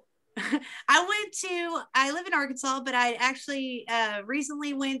 So I live in Arkansas, but I actually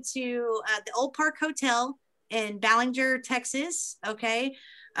recently went to the Old Park Hotel in Ballinger, Texas. Okay.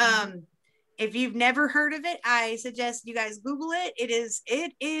 If you've never heard of it, I suggest you guys Google it.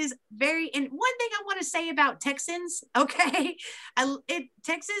 It is very, and one thing I want to say about Texans, okay.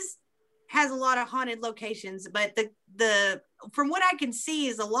 Texas has a lot of haunted locations, but the from what I can see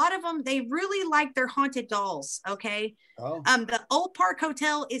is a lot of them, they really like their haunted dolls. Okay. Oh. The Old Park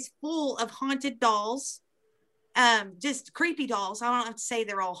Hotel is full of haunted dolls. Just creepy dolls. I don't have to say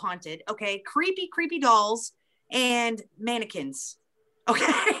they're all haunted. Okay. Creepy dolls and mannequins.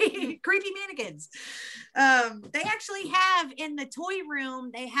 Okay. Creepy mannequins. They actually have in the toy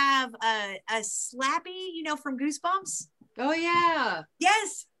room, they have a Slappy, from Goosebumps. Oh yeah.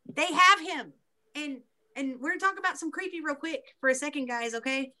 Yes. They have him, and we're gonna talk about some creepy real quick for a second, guys,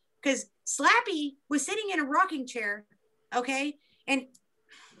 okay? Because Slappy was sitting in a rocking chair, okay? And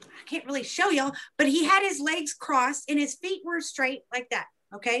I can't really show y'all, but he had his legs crossed and his feet were straight like that,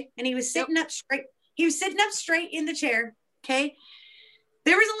 okay? And he was sitting up straight. He was sitting up straight in the chair, okay?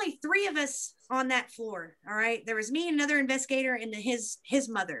 There was only 3 of us on that floor, all right? There was me, another investigator, and his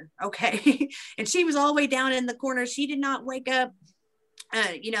mother, okay? And she was all the way down in the corner. She did not wake up.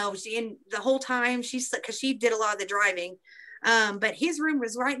 In the whole time because she did a lot of the driving, but his room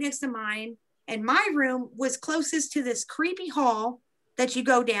was right next to mine, and my room was closest to this creepy hall that you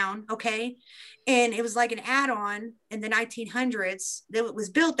go down, okay? And it was like an add-on in the 1900s that was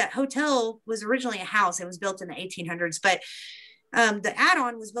built. That hotel was originally a house. It was built in the 1800s, but the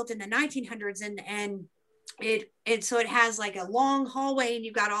add-on was built in the 1900s, and so it has like a long hallway, and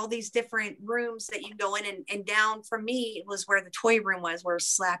you've got all these different rooms that you can go in, and down from me it was where the toy room was, where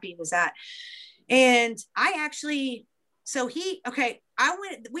Slappy was at. And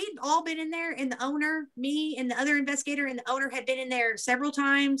we'd all been in there, and the owner, me and the other investigator and the owner had been in there several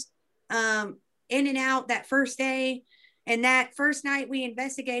times, in and out that first day. And that first night we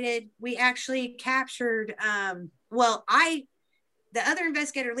investigated, we actually captured, the other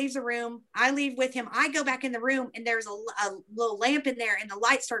investigator leaves the room. I leave with him. I go back in the room, and there's a little lamp in there, and the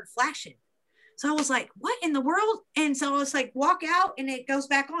light started flashing. So I was like, what in the world? And so I was like, walk out, and it goes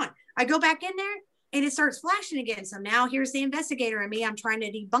back on. I go back in there, and it starts flashing again. So now here's the investigator and me. I'm trying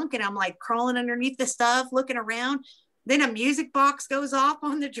to debunk it. I'm like crawling underneath the stuff, looking around. Then a music box goes off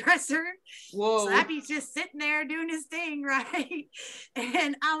on the dresser. Whoa. Slappy's just sitting there doing his thing, right?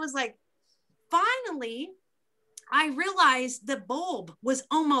 And I was like, finally, I realized the bulb was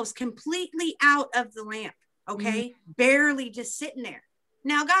almost completely out of the lamp. Okay. Barely just sitting there.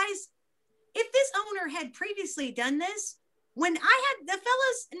 Now, guys, if this owner had previously done this, when I had the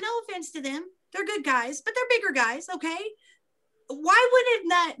fellas, no offense to them, they're good guys, but they're bigger guys. Okay. Why would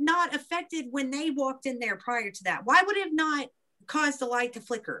it not affected when they walked in there prior to that? Why would it not cause the light to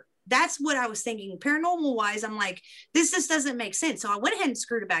flicker? That's what I was thinking. Paranormal wise, I'm like, this just doesn't make sense. So I went ahead and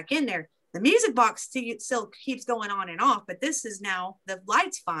screwed it back in there. The music box still keeps going on and off, but this is now, the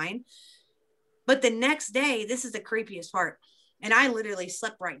light's fine. But the next day, this is the creepiest part. And I literally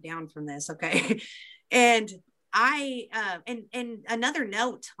slept right down from this. Okay. And I, and another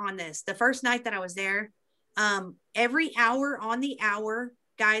note on this, the first night that I was there, every hour on the hour,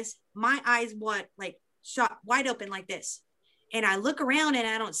 guys, my eyes, shot wide open like this. And I look around and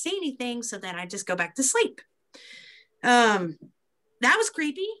I don't see anything. So then I just go back to sleep. That was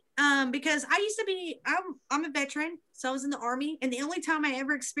creepy. Because I used to be, I'm a veteran, so I was in the Army, and the only time I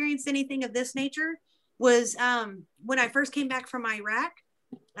ever experienced anything of this nature was when I first came back from Iraq.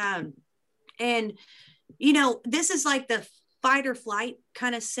 And you know, this is like the fight or flight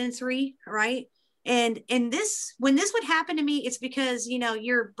kind of sensory, right? And this, when this would happen to me, it's because, you know,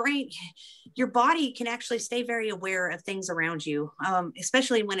 your brain, your body can actually stay very aware of things around you,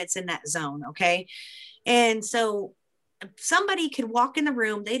 especially when it's in that zone. Okay. And so somebody could walk in the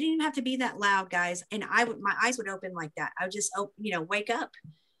room. They didn't even have to be that loud, guys. And my eyes would open like that. I would just, wake up.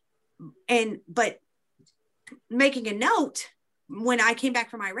 But making a note, when I came back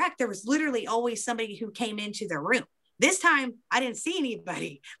from Iraq, there was literally always somebody who came into the room. This time I didn't see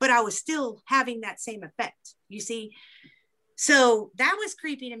anybody, but I was still having that same effect, you see? So that was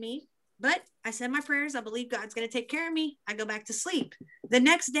creepy to me, but I said my prayers. I believe God's going to take care of me. I go back to sleep. The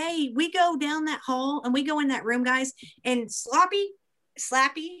next day we go down that hall and we go in that room, guys, and Slappy,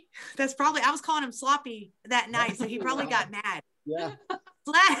 that's probably, I was calling him Sloppy that night. So he probably got mad. Yeah.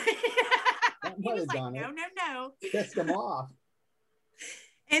 He was like, no. Pissed him off.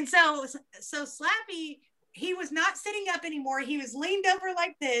 And so Slappy, he was not sitting up anymore. He was leaned over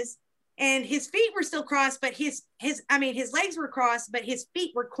like this, and his feet were still crossed, but his legs were crossed, but his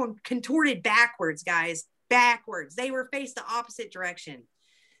feet were contorted backwards, guys, backwards. They were faced the opposite direction.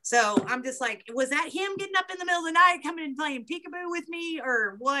 So I'm just like, was that him getting up in the middle of the night, coming and playing peekaboo with me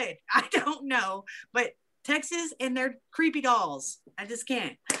or what? I don't know, but Texas and their creepy dolls. I just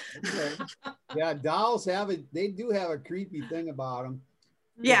can't. Okay. Yeah. Dolls they do have a creepy thing about them.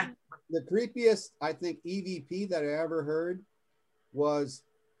 Yeah. The creepiest, I think, EVP that I ever heard was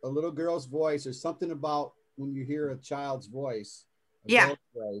a little girl's voice, or something about when you hear a child's voice. Yeah.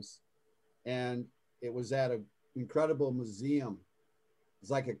 Voice, and it was at an incredible museum. It's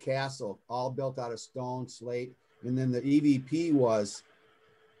like a castle, all built out of stone, slate. And then the EVP was,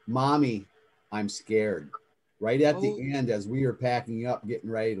 "Mommy, I'm scared." Right at the end, as we were packing up, getting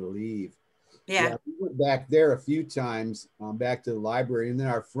ready to leave. Yeah. We went back there a few times, back to the library, and then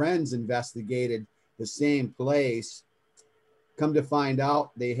our friends investigated the same place. Come to find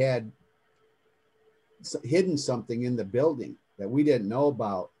out, they had hidden something in the building that we didn't know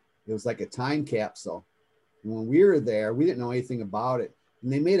about. It was like a time capsule. And when we were there, we didn't know anything about it.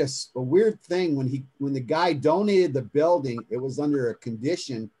 And they made a weird thing when the guy donated the building. It was under a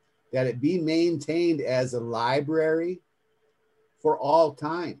condition that it be maintained as a library for all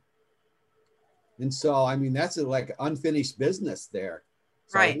time. And so, I mean, that's like unfinished business there.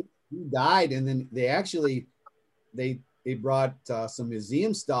 So right. He died, and then they brought some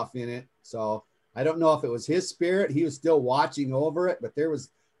museum stuff in it. So I don't know if it was his spirit. He was still watching over it, but there was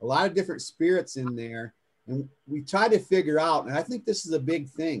a lot of different spirits in there. And we tried to figure out, and I think this is a big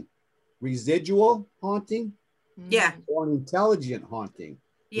thing, residual haunting, yeah, or an intelligent haunting.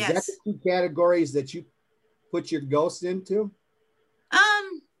 Yes. Is that the two categories that you put your ghosts into?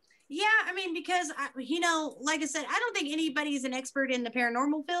 Yeah, I mean, because like I said, I don't think anybody's an expert in the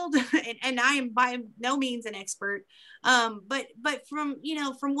paranormal field, and I am by no means an expert. But from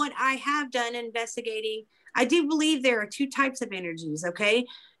what I have done investigating, I do believe there are two types of energies. Okay,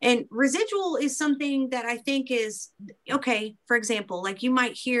 and residual is something that I think is okay. For example, like you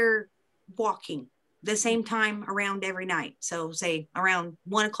might hear walking the same time around every night. So say around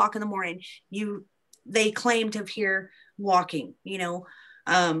 1 o'clock in the morning, they claim to hear walking.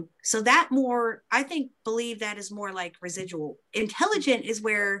 So that believe that is more like residual. Intelligent is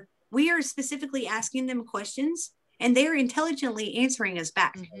where we are specifically asking them questions and they're intelligently answering us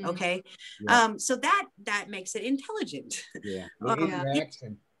back. Mm-hmm. Okay. Yeah. So that makes it intelligent. Yeah.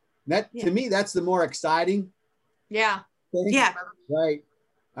 Interaction. To me, that's the more exciting Yeah. Yeah. Right.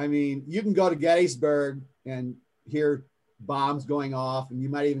 I mean, you can go to Gettysburg and hear bombs going off, and you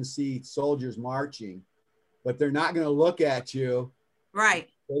might even see soldiers marching, but they're not going to look at you. Right.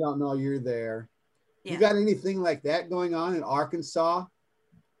 They don't know you're there. Yeah. You got anything like that going on in Arkansas?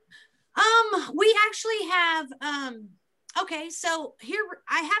 We actually have, okay, so here,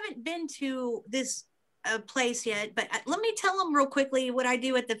 I haven't been to this place yet, but let me tell them real quickly what I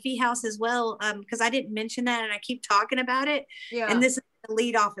do at the Fee House as well, because I didn't mention that and I keep talking about it. Yeah. And this is the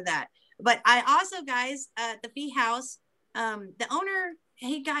lead off of that. But I also, guys, at the Fee House, the owner,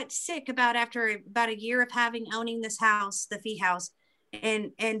 he got sick after about a year of owning this house, the Fee House.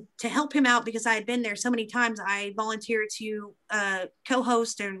 And to help him out, because I had been there so many times, I volunteered to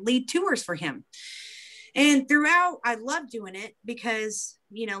co-host and lead tours for him. And throughout, I love doing it because,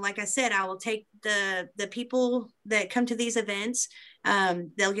 you know, like I said, I will take the people that come to these events.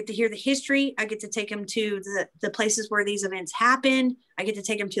 They'll get to hear the history. I get to take them to the places where these events happen. I get to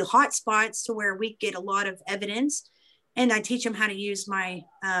take them to hot spots to where we get a lot of evidence. And I teach them how to use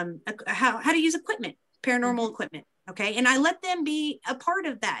how to use equipment, paranormal equipment. Okay. And I let them be a part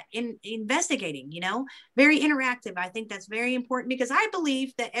of that in investigating, you know, very interactive. I think that's very important because I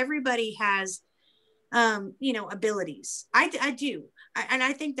believe that everybody has, you know, abilities. I do. And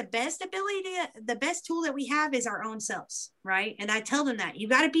I think the best tool that we have is our own selves. Right. And I tell them that you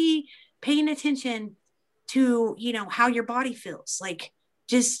got to be paying attention to, you know, how your body feels like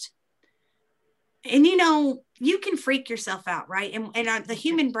and you know, you can freak yourself out, right? And the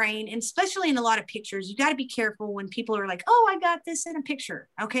human brain, and especially in a lot of pictures, you got to be careful when people are like, oh, I got this in a picture.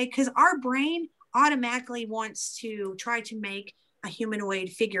 Okay. Because our brain automatically wants to try to make a humanoid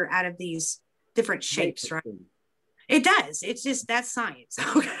figure out of these different shapes, right? It does. It's just, that's science.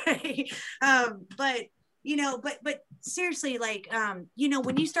 Okay. But you know, but seriously, like, you know,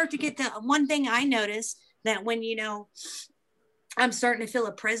 when you start to get one thing I notice that when, you know, I'm starting to feel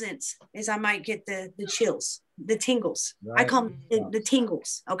a presence is I might get the chills, the tingles. Right. I call them the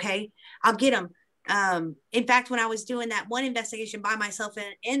tingles. Okay. I'll get them. In fact, when I was doing that one investigation by myself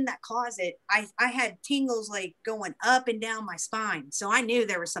in that closet, I had tingles like going up and down my spine. So I knew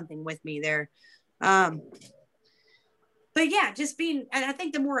there was something with me there. But yeah, just being, and I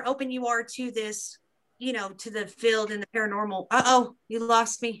think the more open you are to this, you know, to the field and the paranormal. Uh-oh, you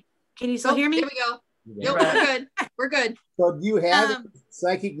lost me. Can you still hear me? There we go. Nope, we're good. We're good. So do you have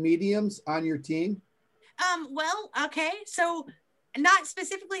psychic mediums on your team? Well, okay. So not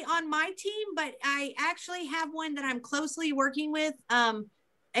specifically on my team, but I actually have one that I'm closely working with. And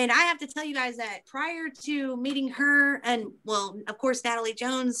I have to tell you guys that prior to meeting her and, well, of course, Natalie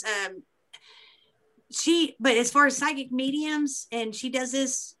Jones, but as far as psychic mediums, and she does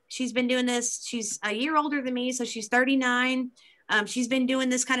this, she's been doing this. She's a year older than me. So she's 39. She's been doing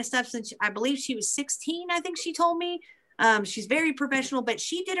this kind of stuff since I believe she was 16. I think she told me. She's very professional, but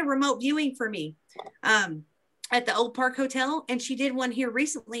she did a remote viewing for me at the Old Park Hotel. And she did one here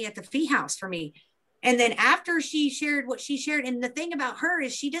recently at the Fee House for me. And then after she shared what she shared, and the thing about her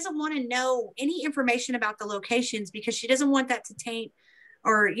is she doesn't want to know any information about the locations because she doesn't want that to taint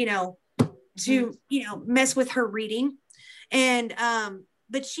or, you know, to, you know, mess with her reading. And,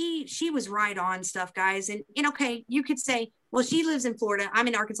 but she was right on stuff, guys. And okay, you could say, well, she lives in Florida. I'm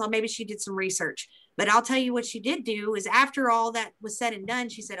in Arkansas. Maybe she did some research, but I'll tell you what she did do is after all that was said and done,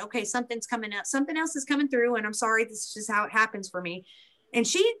 she said, okay, something's coming up. Something else is coming through. And I'm sorry, this is just how it happens for me. And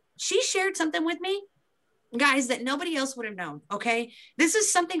she shared something with me, guys, that nobody else would have known. Okay. This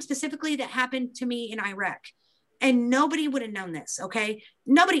is something specifically that happened to me in Iraq. And nobody would have known this. Okay.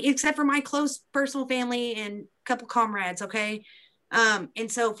 Nobody except for my close personal family and a couple comrades. Okay. And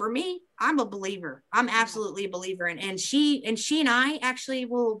so for me, I'm a believer. I'm absolutely a believer. And she and I actually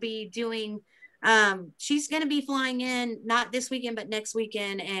will be doing, she's going to be flying in, not this weekend, but next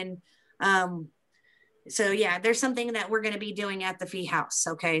weekend. And, so yeah, there's something that we're going to be doing at the Fee House.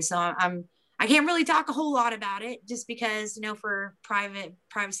 Okay. So I can't really talk a whole lot about it just because, you know, for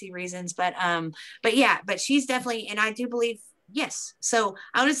privacy reasons, but yeah, but she's definitely, and I do believe, yes. So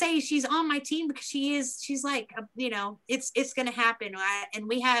I want to say she's on my team because she's like, you know, it's going to happen. And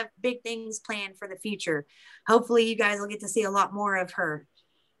we have big things planned for the future. Hopefully you guys will get to see a lot more of her.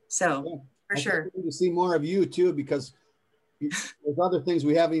 So yeah, for sure. I need to see more of you too, because there's other things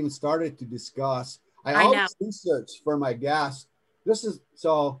we haven't even started to discuss. I always research for my guests. This is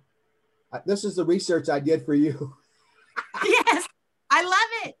the research I did for you. Yes. I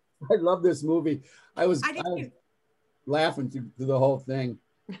love it. I love this movie. I was laughing through the whole thing.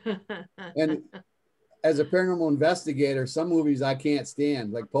 And as a paranormal investigator, some movies I can't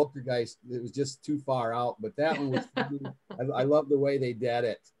stand, like Poltergeist. It was just too far out, but that one was funny. I love the way they did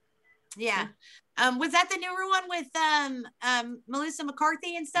it. Yeah. Was that the newer one with Melissa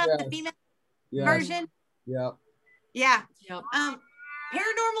McCarthy and stuff? Yes. The female Yes. version? Yep. Yeah. Yep.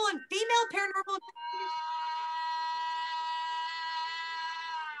 Paranormal and female paranormal.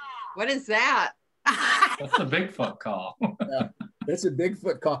 What is that? That's a Bigfoot call. Yeah. That's a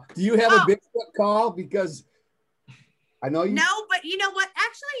Bigfoot call. Do you have a Bigfoot call? Because I know you. No, but you know what?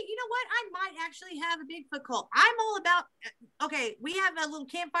 Actually, you know what? I might actually have a Bigfoot call. I'm all about. Okay, we have a little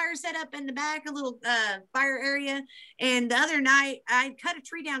campfire set up in the back, a little fire area. And the other night, I cut a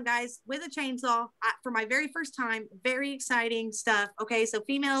tree down, guys, with a chainsaw for my very first time. Very exciting stuff. Okay, so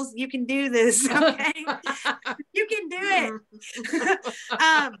females, you can do this. Okay, you can do it.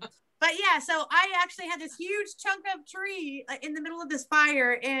 But yeah, so I actually had this huge chunk of tree in the middle of this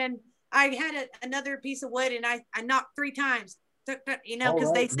fire, and I had another piece of wood, and I knocked 3 times, you know,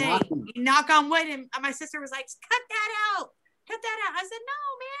 because they say you knock on wood, and my sister was like, cut that out. I said, no,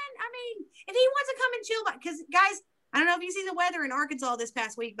 man. I mean, if he wants to come and chill, because guys, I don't know if you see the weather in Arkansas this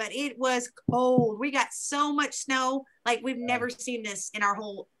past week, but it was cold. We got so much snow, like we've never seen this in our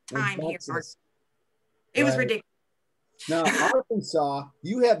whole time here. It was ridiculous. Now, Arkansas,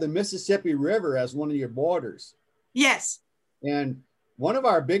 you have the Mississippi River as one of your borders. Yes. And one of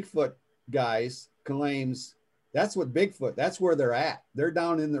our Bigfoot guys claims that's where they're at. They're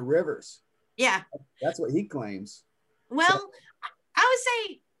down in the rivers. Yeah. That's what he claims. Well, I would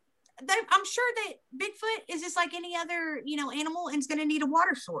say that I'm sure that Bigfoot is just like any other, you know, animal, and it's going to need a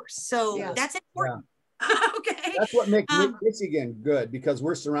water source. So that's important. Yeah. Okay. That's what makes Michigan good, because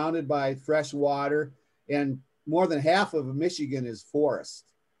we're surrounded by fresh water, and more than half of Michigan is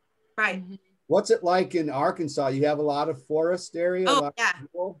forest. Right. What's it like in Arkansas? You have a lot of forest area? Oh, yeah.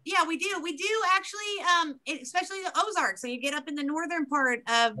 Yeah, we do. We do actually, especially the Ozarks. So you get up in the northern part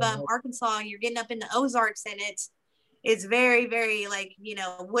of Arkansas, you're getting up in the Ozarks, and it's very, very, like, you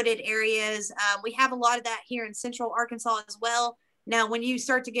know, wooded areas. We have a lot of that here in central Arkansas as well. Now, when you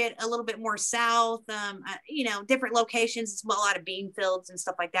start to get a little bit more south, you know, different locations, it's a lot of bean fields and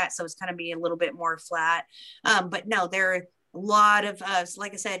stuff like that. So it's kind of be a little bit more flat. But no, there are a lot of,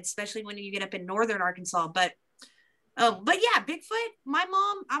 like I said, especially when you get up in northern Arkansas. But yeah, Bigfoot, my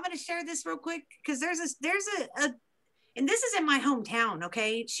mom, I'm going to share this real quick, because there's a, and this is in my hometown.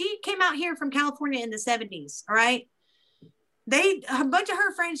 Okay. She came out here from California in the 70s. All right. A bunch of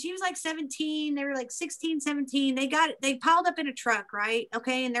her friends, she was like 17, they were like 16, 17. They piled up in a truck, right?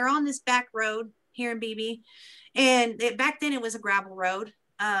 Okay. And they're on this back road here in Beebe. And back then it was a gravel road.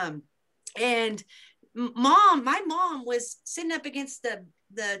 And my mom was sitting up against the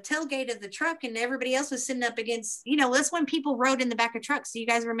tailgate of the truck, and everybody else was sitting up against, you know, that's when people rode in the back of trucks. Do you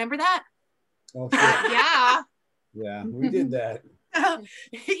guys remember that? Oh, sure. Yeah. Yeah, we did that.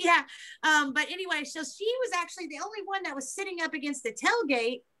 Yeah. But anyway, so she was actually the only one that was sitting up against the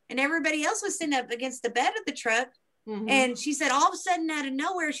tailgate, and everybody else was sitting up against the bed of the truck. And she said, all of a sudden, out of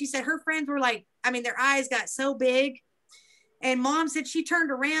nowhere, she said her friends were like, I mean, their eyes got so big. And mom said she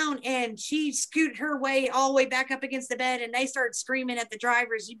turned around and she scooted her way all the way back up against the bed, and they started screaming at the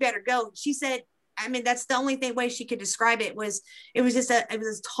drivers, you better go. She said, I mean, that's the only way she could describe it, was it was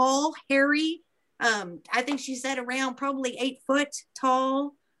a tall, hairy, I think she said around probably 8 foot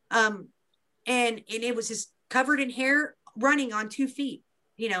tall. And it was just covered in hair, running on 2 feet,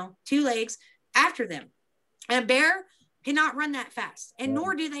 you know, 2 legs after them. And a bear cannot run that fast, and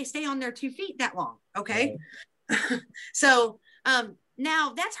nor do they stay on their 2 feet that long. Okay. So,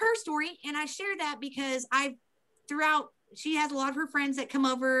 now that's her story. And I share that because she has a lot of her friends that come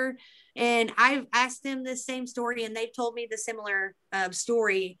over, and I've asked them the same story, and they've told me the similar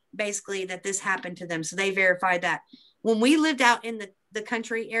story, basically, that this happened to them. So they verified that. When we lived out in the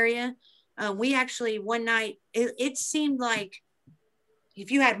country area, we actually, one night, it seemed like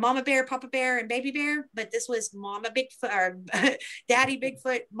if you had Mama Bear, Papa Bear, and Baby Bear, but this was Mama Bigfoot, or Daddy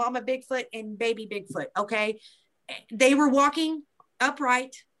Bigfoot, Mama Bigfoot, and Baby Bigfoot. Okay. They were walking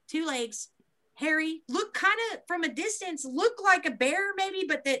upright, 2 legs, hairy, look kind of from a distance, look like a bear maybe,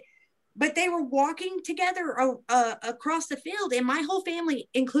 but they were walking together across the field, and my whole family,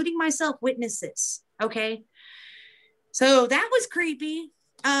 including myself, witnessed this. Okay. So that was creepy.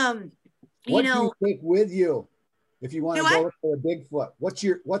 What do you take with you if you want to go for a Bigfoot?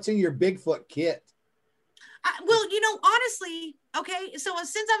 What's in your Bigfoot kit? Well, you know, honestly, okay, so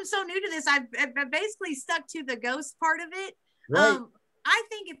since I'm so new to this, I've basically stuck to the ghost part of it. Right. I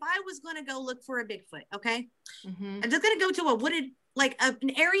think if I was going to go look for a Bigfoot, okay, I'm just going to go to a wooded, like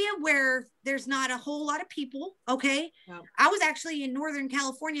an area where there's not a whole lot of people, okay? Wow. I was actually in Northern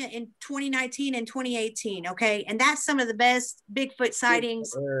California in 2019 and 2018, okay? And that's some of the best Bigfoot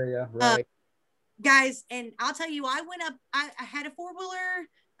sightings. Area, right. Guys, and I'll tell you, I went up, I had a 4-wheeler,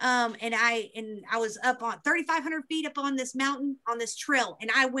 And I was up on 3,500 feet up on this mountain on this trail,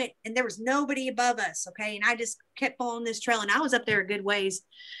 and I went, and there was nobody above us. Okay. And I just kept following this trail, and I was up there a good ways.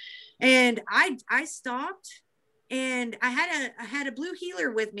 And I stopped, and I had a blue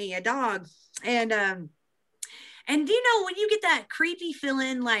heeler with me, a dog. And you know, when you get that creepy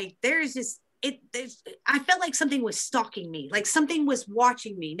feeling, like I felt like something was stalking me, like something was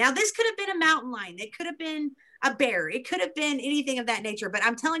watching me. Now, this could have been a mountain lion. It could have been a bear. It could have been anything of that nature, but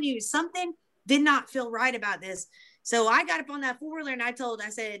I'm telling you, something did not feel right about this. So I got up on that four-wheeler and I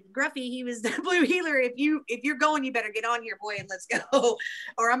said, Gruffy, he was the blue heeler. If you're going, you better get on here, boy, and let's go,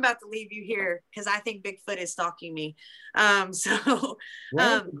 or I'm about to leave you here because I think Bigfoot is stalking me.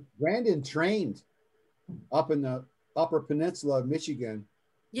 Brandon trained up in the Upper Peninsula of Michigan.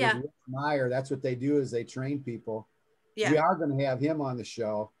 Yeah. With Rick Meyer. That's what they do, is they train people. Yeah. We are going to have him on the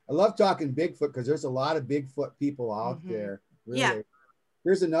show. I love talking Bigfoot because there's a lot of Bigfoot people out there. Really. Yeah.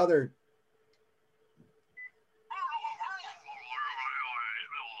 Here's another.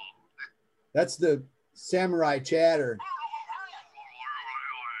 That's the samurai chatter.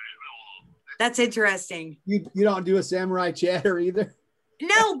 That's interesting. You don't do a samurai chatter either?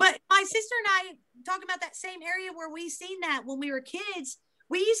 No, but my sister and I talking about that same area where we seen that when we were kids.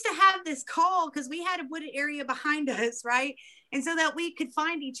 We used to have this call because we had a wooded area behind us, right? And so that we could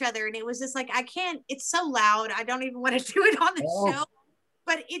find each other. And it was just like, it's so loud. I don't even want to do it on the show.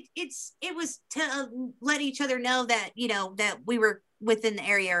 But it was to let each other know that, you know, that we were within the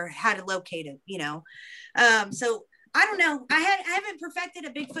area or how to locate it, you know. So I don't know. I haven't perfected a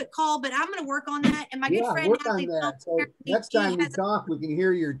Bigfoot call, but I'm going to work on that. And my good friend, work on that. So next time we talk, we can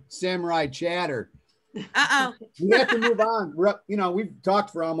hear your samurai chatter. We have to move on. We're up, you know, we've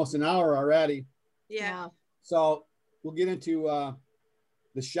talked for almost an hour already. Yeah. So we'll get into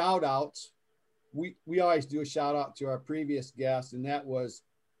the shout outs. We always do a shout out to our previous guest, and that was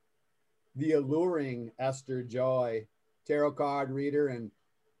the alluring Esther Joy, tarot card reader and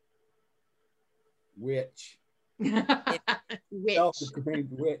witch. Witch. Self-proclaimed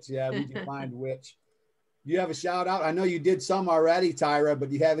witch. Yeah, we defined witch. Do you have a shout out? I know you did some already, Tyra, but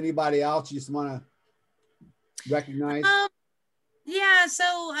do you have anybody else you just want to recognize? Yeah,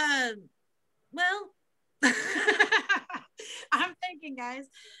 so well I'm thinking, guys.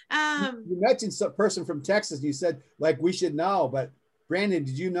 You mentioned some person from Texas. You said like we should know, but Brandon,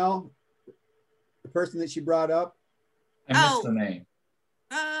 did you know the person that she brought up? I missed the name.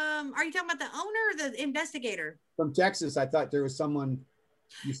 Are you talking about the owner or the investigator? From Texas. I thought there was someone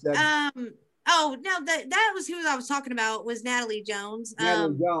you said. Oh no, that was who I was talking about, was Natalie Jones.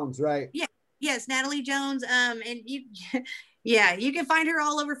 Natalie Jones, right? Yeah. Yes, Natalie Jones. And you, yeah, you can find her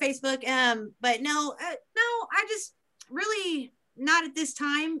all over Facebook. But no, I just really not at this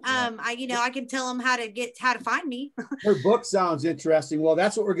time. I can tell them how to find me. Her book sounds interesting. Well,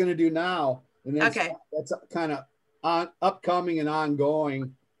 that's what we're going to do now. And then okay, that's kind of upcoming and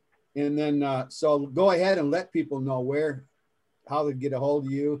ongoing. And then, so go ahead and let people know how to get a hold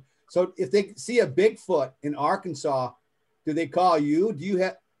of you. So if they see a Bigfoot in Arkansas, do they call you? Do you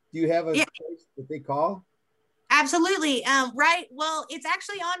have a place that they call? Absolutely. Right. Well, it's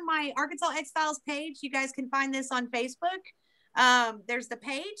actually on my Arkansas X-Files page. You guys can find this on Facebook. There's the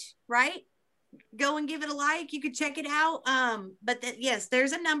page, right? Go and give it a like. You could check it out. But yes,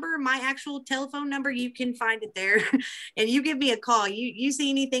 there's a number, my actual telephone number. You can find it there and you give me a call. You see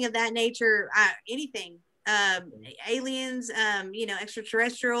anything of that nature, anything, aliens,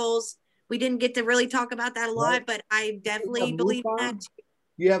 extraterrestrials. We didn't get to really talk about that a lot, but I definitely believe that.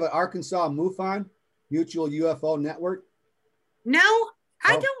 You have an Arkansas MUFON, Mutual UFO Network? No,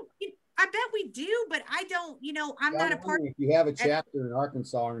 I don't. I bet we do, but I don't, I'm not a part. If you have a chapter in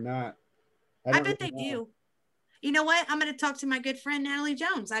Arkansas or not. I bet they do. You know what? I'm going to talk to my good friend, Natalie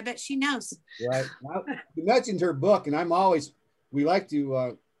Jones. I bet she knows. Right. Now, you mentioned her book, and we like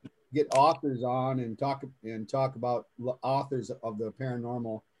to get authors on and talk about authors of the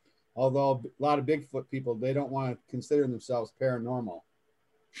paranormal. Although a lot of Bigfoot people, they don't want to consider themselves paranormal.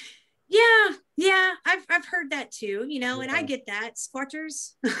 Yeah, I've heard that too, and I get that.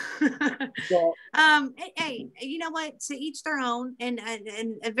 Squatchers. So, hey, you know what? To each their own, and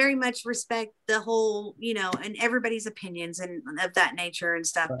I very much respect the whole, and everybody's opinions and of that nature and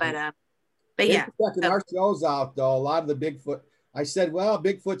stuff. Right. But yeah. Checking our shows out though, a lot of the Bigfoot. I said, well,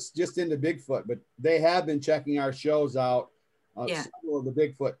 Bigfoot's just into Bigfoot, but they have been checking our shows out. Several of the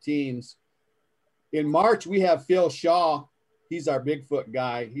Bigfoot teams. In March, we have Phil Shaw. He's our Bigfoot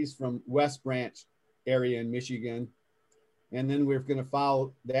guy. He's from West Branch area in Michigan. And then we're going to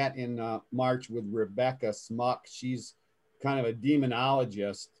follow that in March with Rebecca Smuck. She's kind of a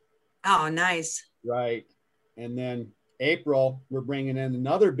demonologist. Oh, nice. Right. And then April, we're bringing in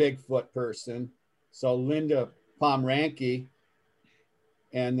another Bigfoot person. So Linda Pomranke,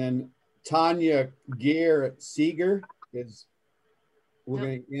 and then Tanya Gear Seeger is, we're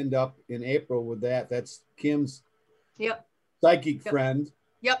going to end up in April with that. That's Kim's psychic friend.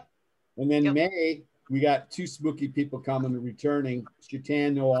 Yep. And then May, we got 2 spooky people coming and returning.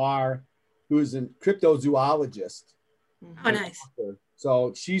 Chatan Noir, who is a cryptozoologist. Oh, nice.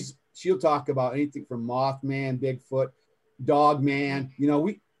 So she'll talk about anything from Mothman, Bigfoot, Dogman. You know,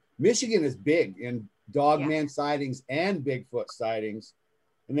 Michigan is big in Dogman sightings and Bigfoot sightings.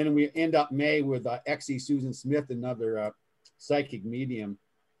 And then we end up May with Exie Susan Smith, another psychic medium.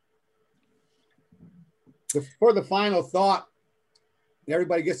 For the final thought,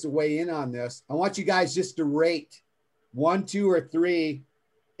 everybody gets to weigh in on this. I want you guys just to rate 1, 2, or 3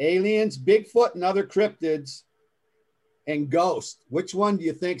 aliens, Bigfoot, and other cryptids, and ghosts. Which one do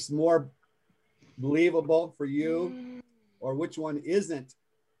you think's more believable for you, or which one isn't?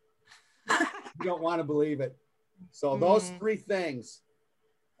 You don't want to believe it. So those 3 things.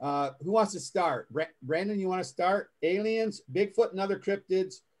 Who wants to start? Brandon, you want to start? Aliens, Bigfoot, and other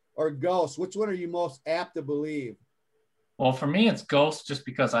cryptids, or ghosts? Which one are you most apt to believe? Well, for me, it's ghosts just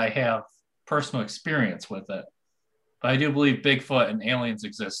because I have personal experience with it. But I do believe Bigfoot and aliens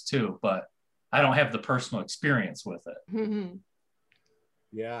exist too, but I don't have the personal experience with it.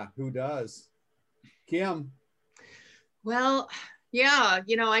 Yeah, who does? Kim? Well, yeah,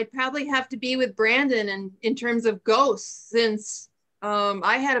 you know, I'd probably have to be with Brandon in terms of ghosts, since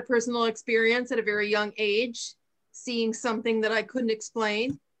I had a personal experience at a very young age, seeing something that I couldn't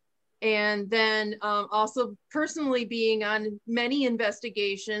explain. And then also personally being on many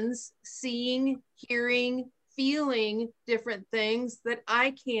investigations, seeing, hearing, feeling different things that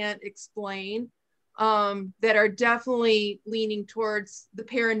I can't explain, that are definitely leaning towards the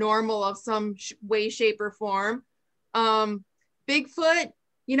paranormal of some way, shape, or form. Bigfoot,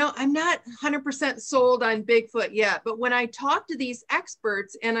 you know, I'm not 100% sold on Bigfoot yet, but when I talk to these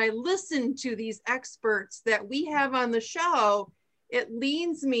experts and I listen to these experts that we have on the show, it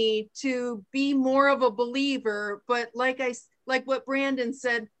leans me to be more of a believer. But like what Brandon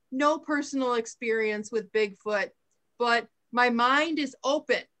said, no personal experience with Bigfoot, but my mind is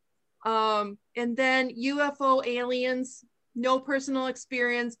open. And then UFO aliens, no personal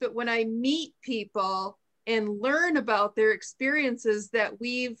experience, but when I meet people and learn about their experiences that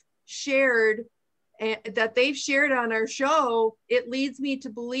we've shared and that they've shared on our show, it leads me to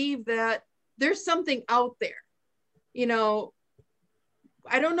believe that there's something out there. You know,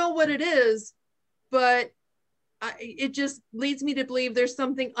 I don't know what it is, but it just leads me to believe there's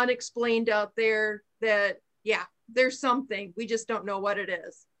something unexplained out there that, yeah, there's something. We just don't know what it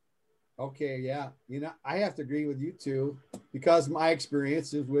is. Okay, yeah. You know, I have to agree with you too, because my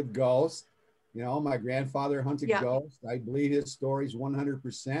experiences with ghosts, you know, my grandfather hunted ghosts. I believe his stories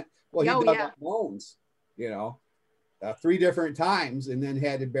 100%. Well, he dug up bones, you know, 3 different times, and then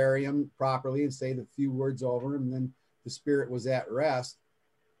had to bury them properly and say the few words over him, and then the spirit was at rest.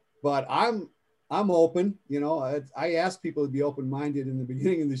 But I'm open, you know. I ask people to be open-minded in the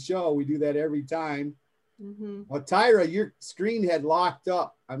beginning of the show. We do that every time. Well, Tyra, your screen had locked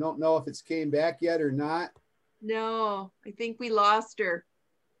up. I don't know if it's came back yet or not. No, I think we lost her.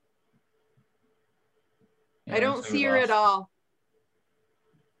 Yeah, I don't see her at all.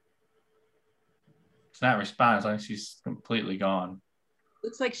 It's not responding. I think she's completely gone.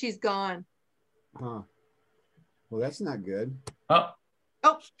 Looks like she's gone. Huh. Well, that's not good. Oh,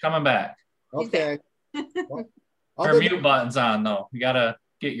 she's coming back. Okay. Well, her mute button's on though. You gotta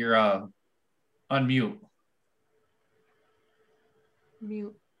get your unmute.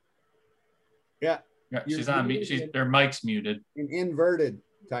 Mute. Yeah. She's on mute. Their mic's muted. And inverted,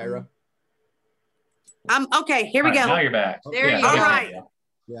 Tyra. Okay, here we go. Now you're back. There you go. All right.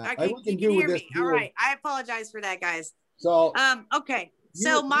 Yeah. Okay, you can hear me. All right. I apologize for that, guys. So okay.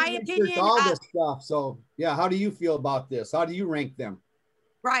 So my opinion, all this stuff. So yeah, how do you feel about this? How do you rank them?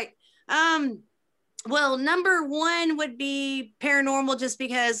 Right. Well, number 1 would be paranormal, just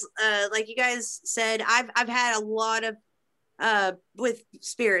because like you guys said, I've had a lot of with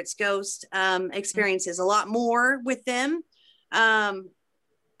spirits, ghost experiences, a lot more with them.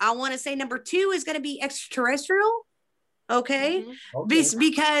 I want to say number 2 is going to be extraterrestrial. Okay.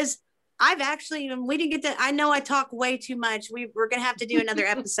 Because I've actually, we didn't get to, I know I talk way too much. We're going to have to do another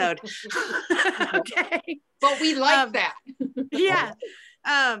episode. Okay. But we like that. Yeah.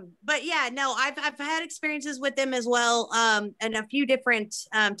 But yeah, no, I've had experiences with them as well. And a few different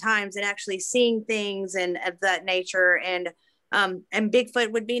times, and actually seeing things and of that nature. And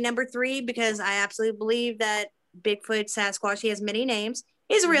Bigfoot would be number 3, because I absolutely believe that Bigfoot, Sasquatch, he has many names,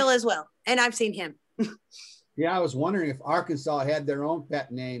 is real as well. And I've seen him. Yeah, I was wondering if Arkansas had their own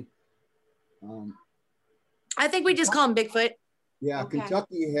pet name. I think we just call him Bigfoot. Yeah, Okay.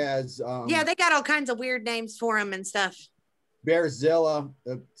 Kentucky has Yeah, they got all kinds of weird names for him and stuff. Bearzilla,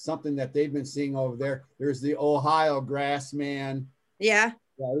 something that they've been seeing over there. There's the Ohio Grassman. Yeah,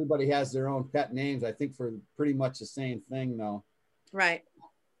 Yeah, everybody has their own pet names, I think, for pretty much the same thing, though. right.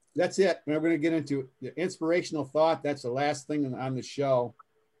 That's it. We're going to get into the inspirational thought. That's the last thing on the show.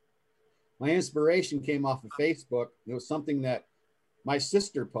 My inspiration came off of Facebook. It was something that my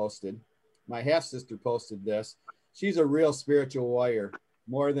sister posted. My half-sister posted this. She's a real spiritual warrior,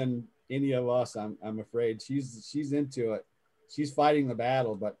 more than any of us, I'm afraid. She's into it. She's fighting the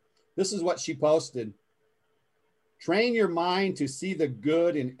battle. But this is what she posted. Train your mind to see the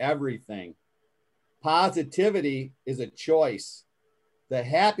good in everything. Positivity is a choice. The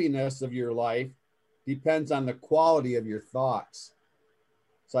happiness of your life depends on the quality of your thoughts.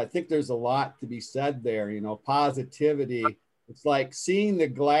 So I think there's a lot to be said there. You know, positivity, it's like seeing the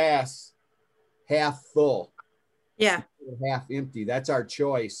glass half full, Yeah. half empty. That's our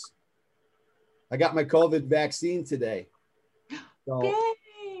choice. I got my COVID vaccine today. So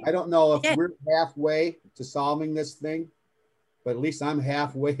Yay! I don't know if Yeah. we're halfway to solving this thing, but at least I'm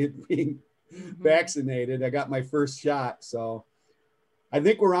halfway at being vaccinated. I got my first shot. So I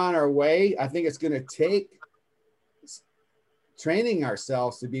think we're on our way. I think it's going to take training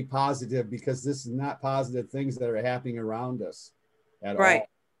ourselves to be positive, because this is not positive things that are happening around us at all. Right.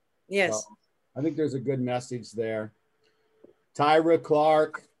 Yes. So I think there's a good message there. Tyra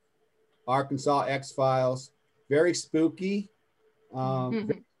Clark, Arkansas X-Files, very spooky.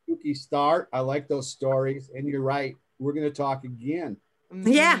 Very spooky start. I like those stories. And you're right. We're going to talk again.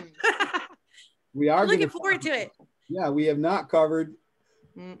 Yeah. We are Looking gonna forward to it. Yeah, we have not covered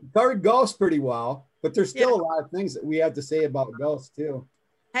ghosts pretty well, but there's still a lot of things that we have to say about ghosts too.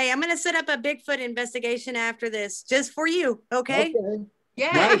 Hey, I'm going to set up a Bigfoot investigation after this just for you. Okay.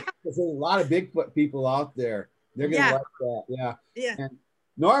 Yeah. Nice. There's a lot of Bigfoot people out there. They're going to Yeah. like that. Yeah. Yeah. And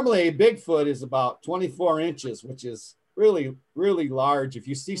normally a Bigfoot is about 24 inches, which is really, really large. If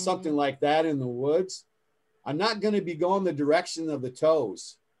you see something like that in the woods, I'm not going to be going the direction of the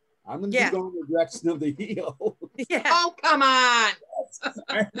toes. I'm going to be going the direction of the heel. Yeah. Oh, come on. I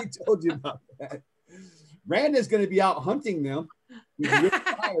already told you about that. Brandon's going to be out hunting them. He's really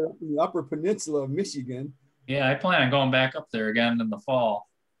fire up in the Upper Peninsula of Michigan. Yeah, I plan on going back up there again in the fall.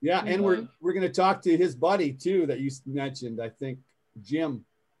 Yeah, and we're going to talk to his buddy too that you mentioned. I think Jim.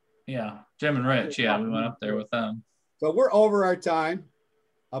 Yeah, Jim and Rich. Yeah, we went up there with them. So we're over our time.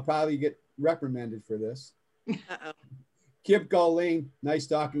 I'll probably get reprimanded for this. Uh-oh. Kim Colleen, nice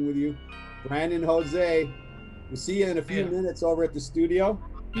talking with you. Brandon Jose, we'll see you in a few minutes over at the studio.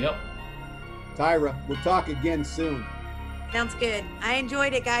 Yep. Tyra, we'll talk again soon. Sounds good. I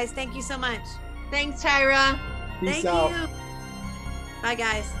enjoyed it, guys. Thank you so much. Thanks, Tyra. Peace Thank out. you. Bye,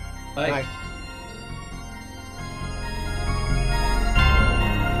 guys. Bye. Bye.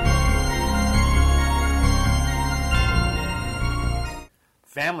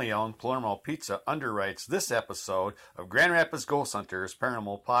 Family-owned Palermo Pizza underwrites this episode of Grand Rapids Ghost Hunters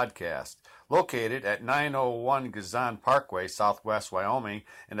Paranormal Podcast, located at 901 Gazan Parkway, Southwest Wyoming,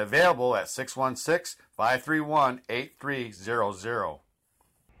 and available at 616-531-8300.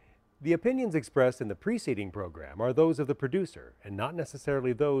 The opinions expressed in the preceding program are those of the producer and not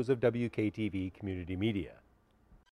necessarily those of WKTV Community Media.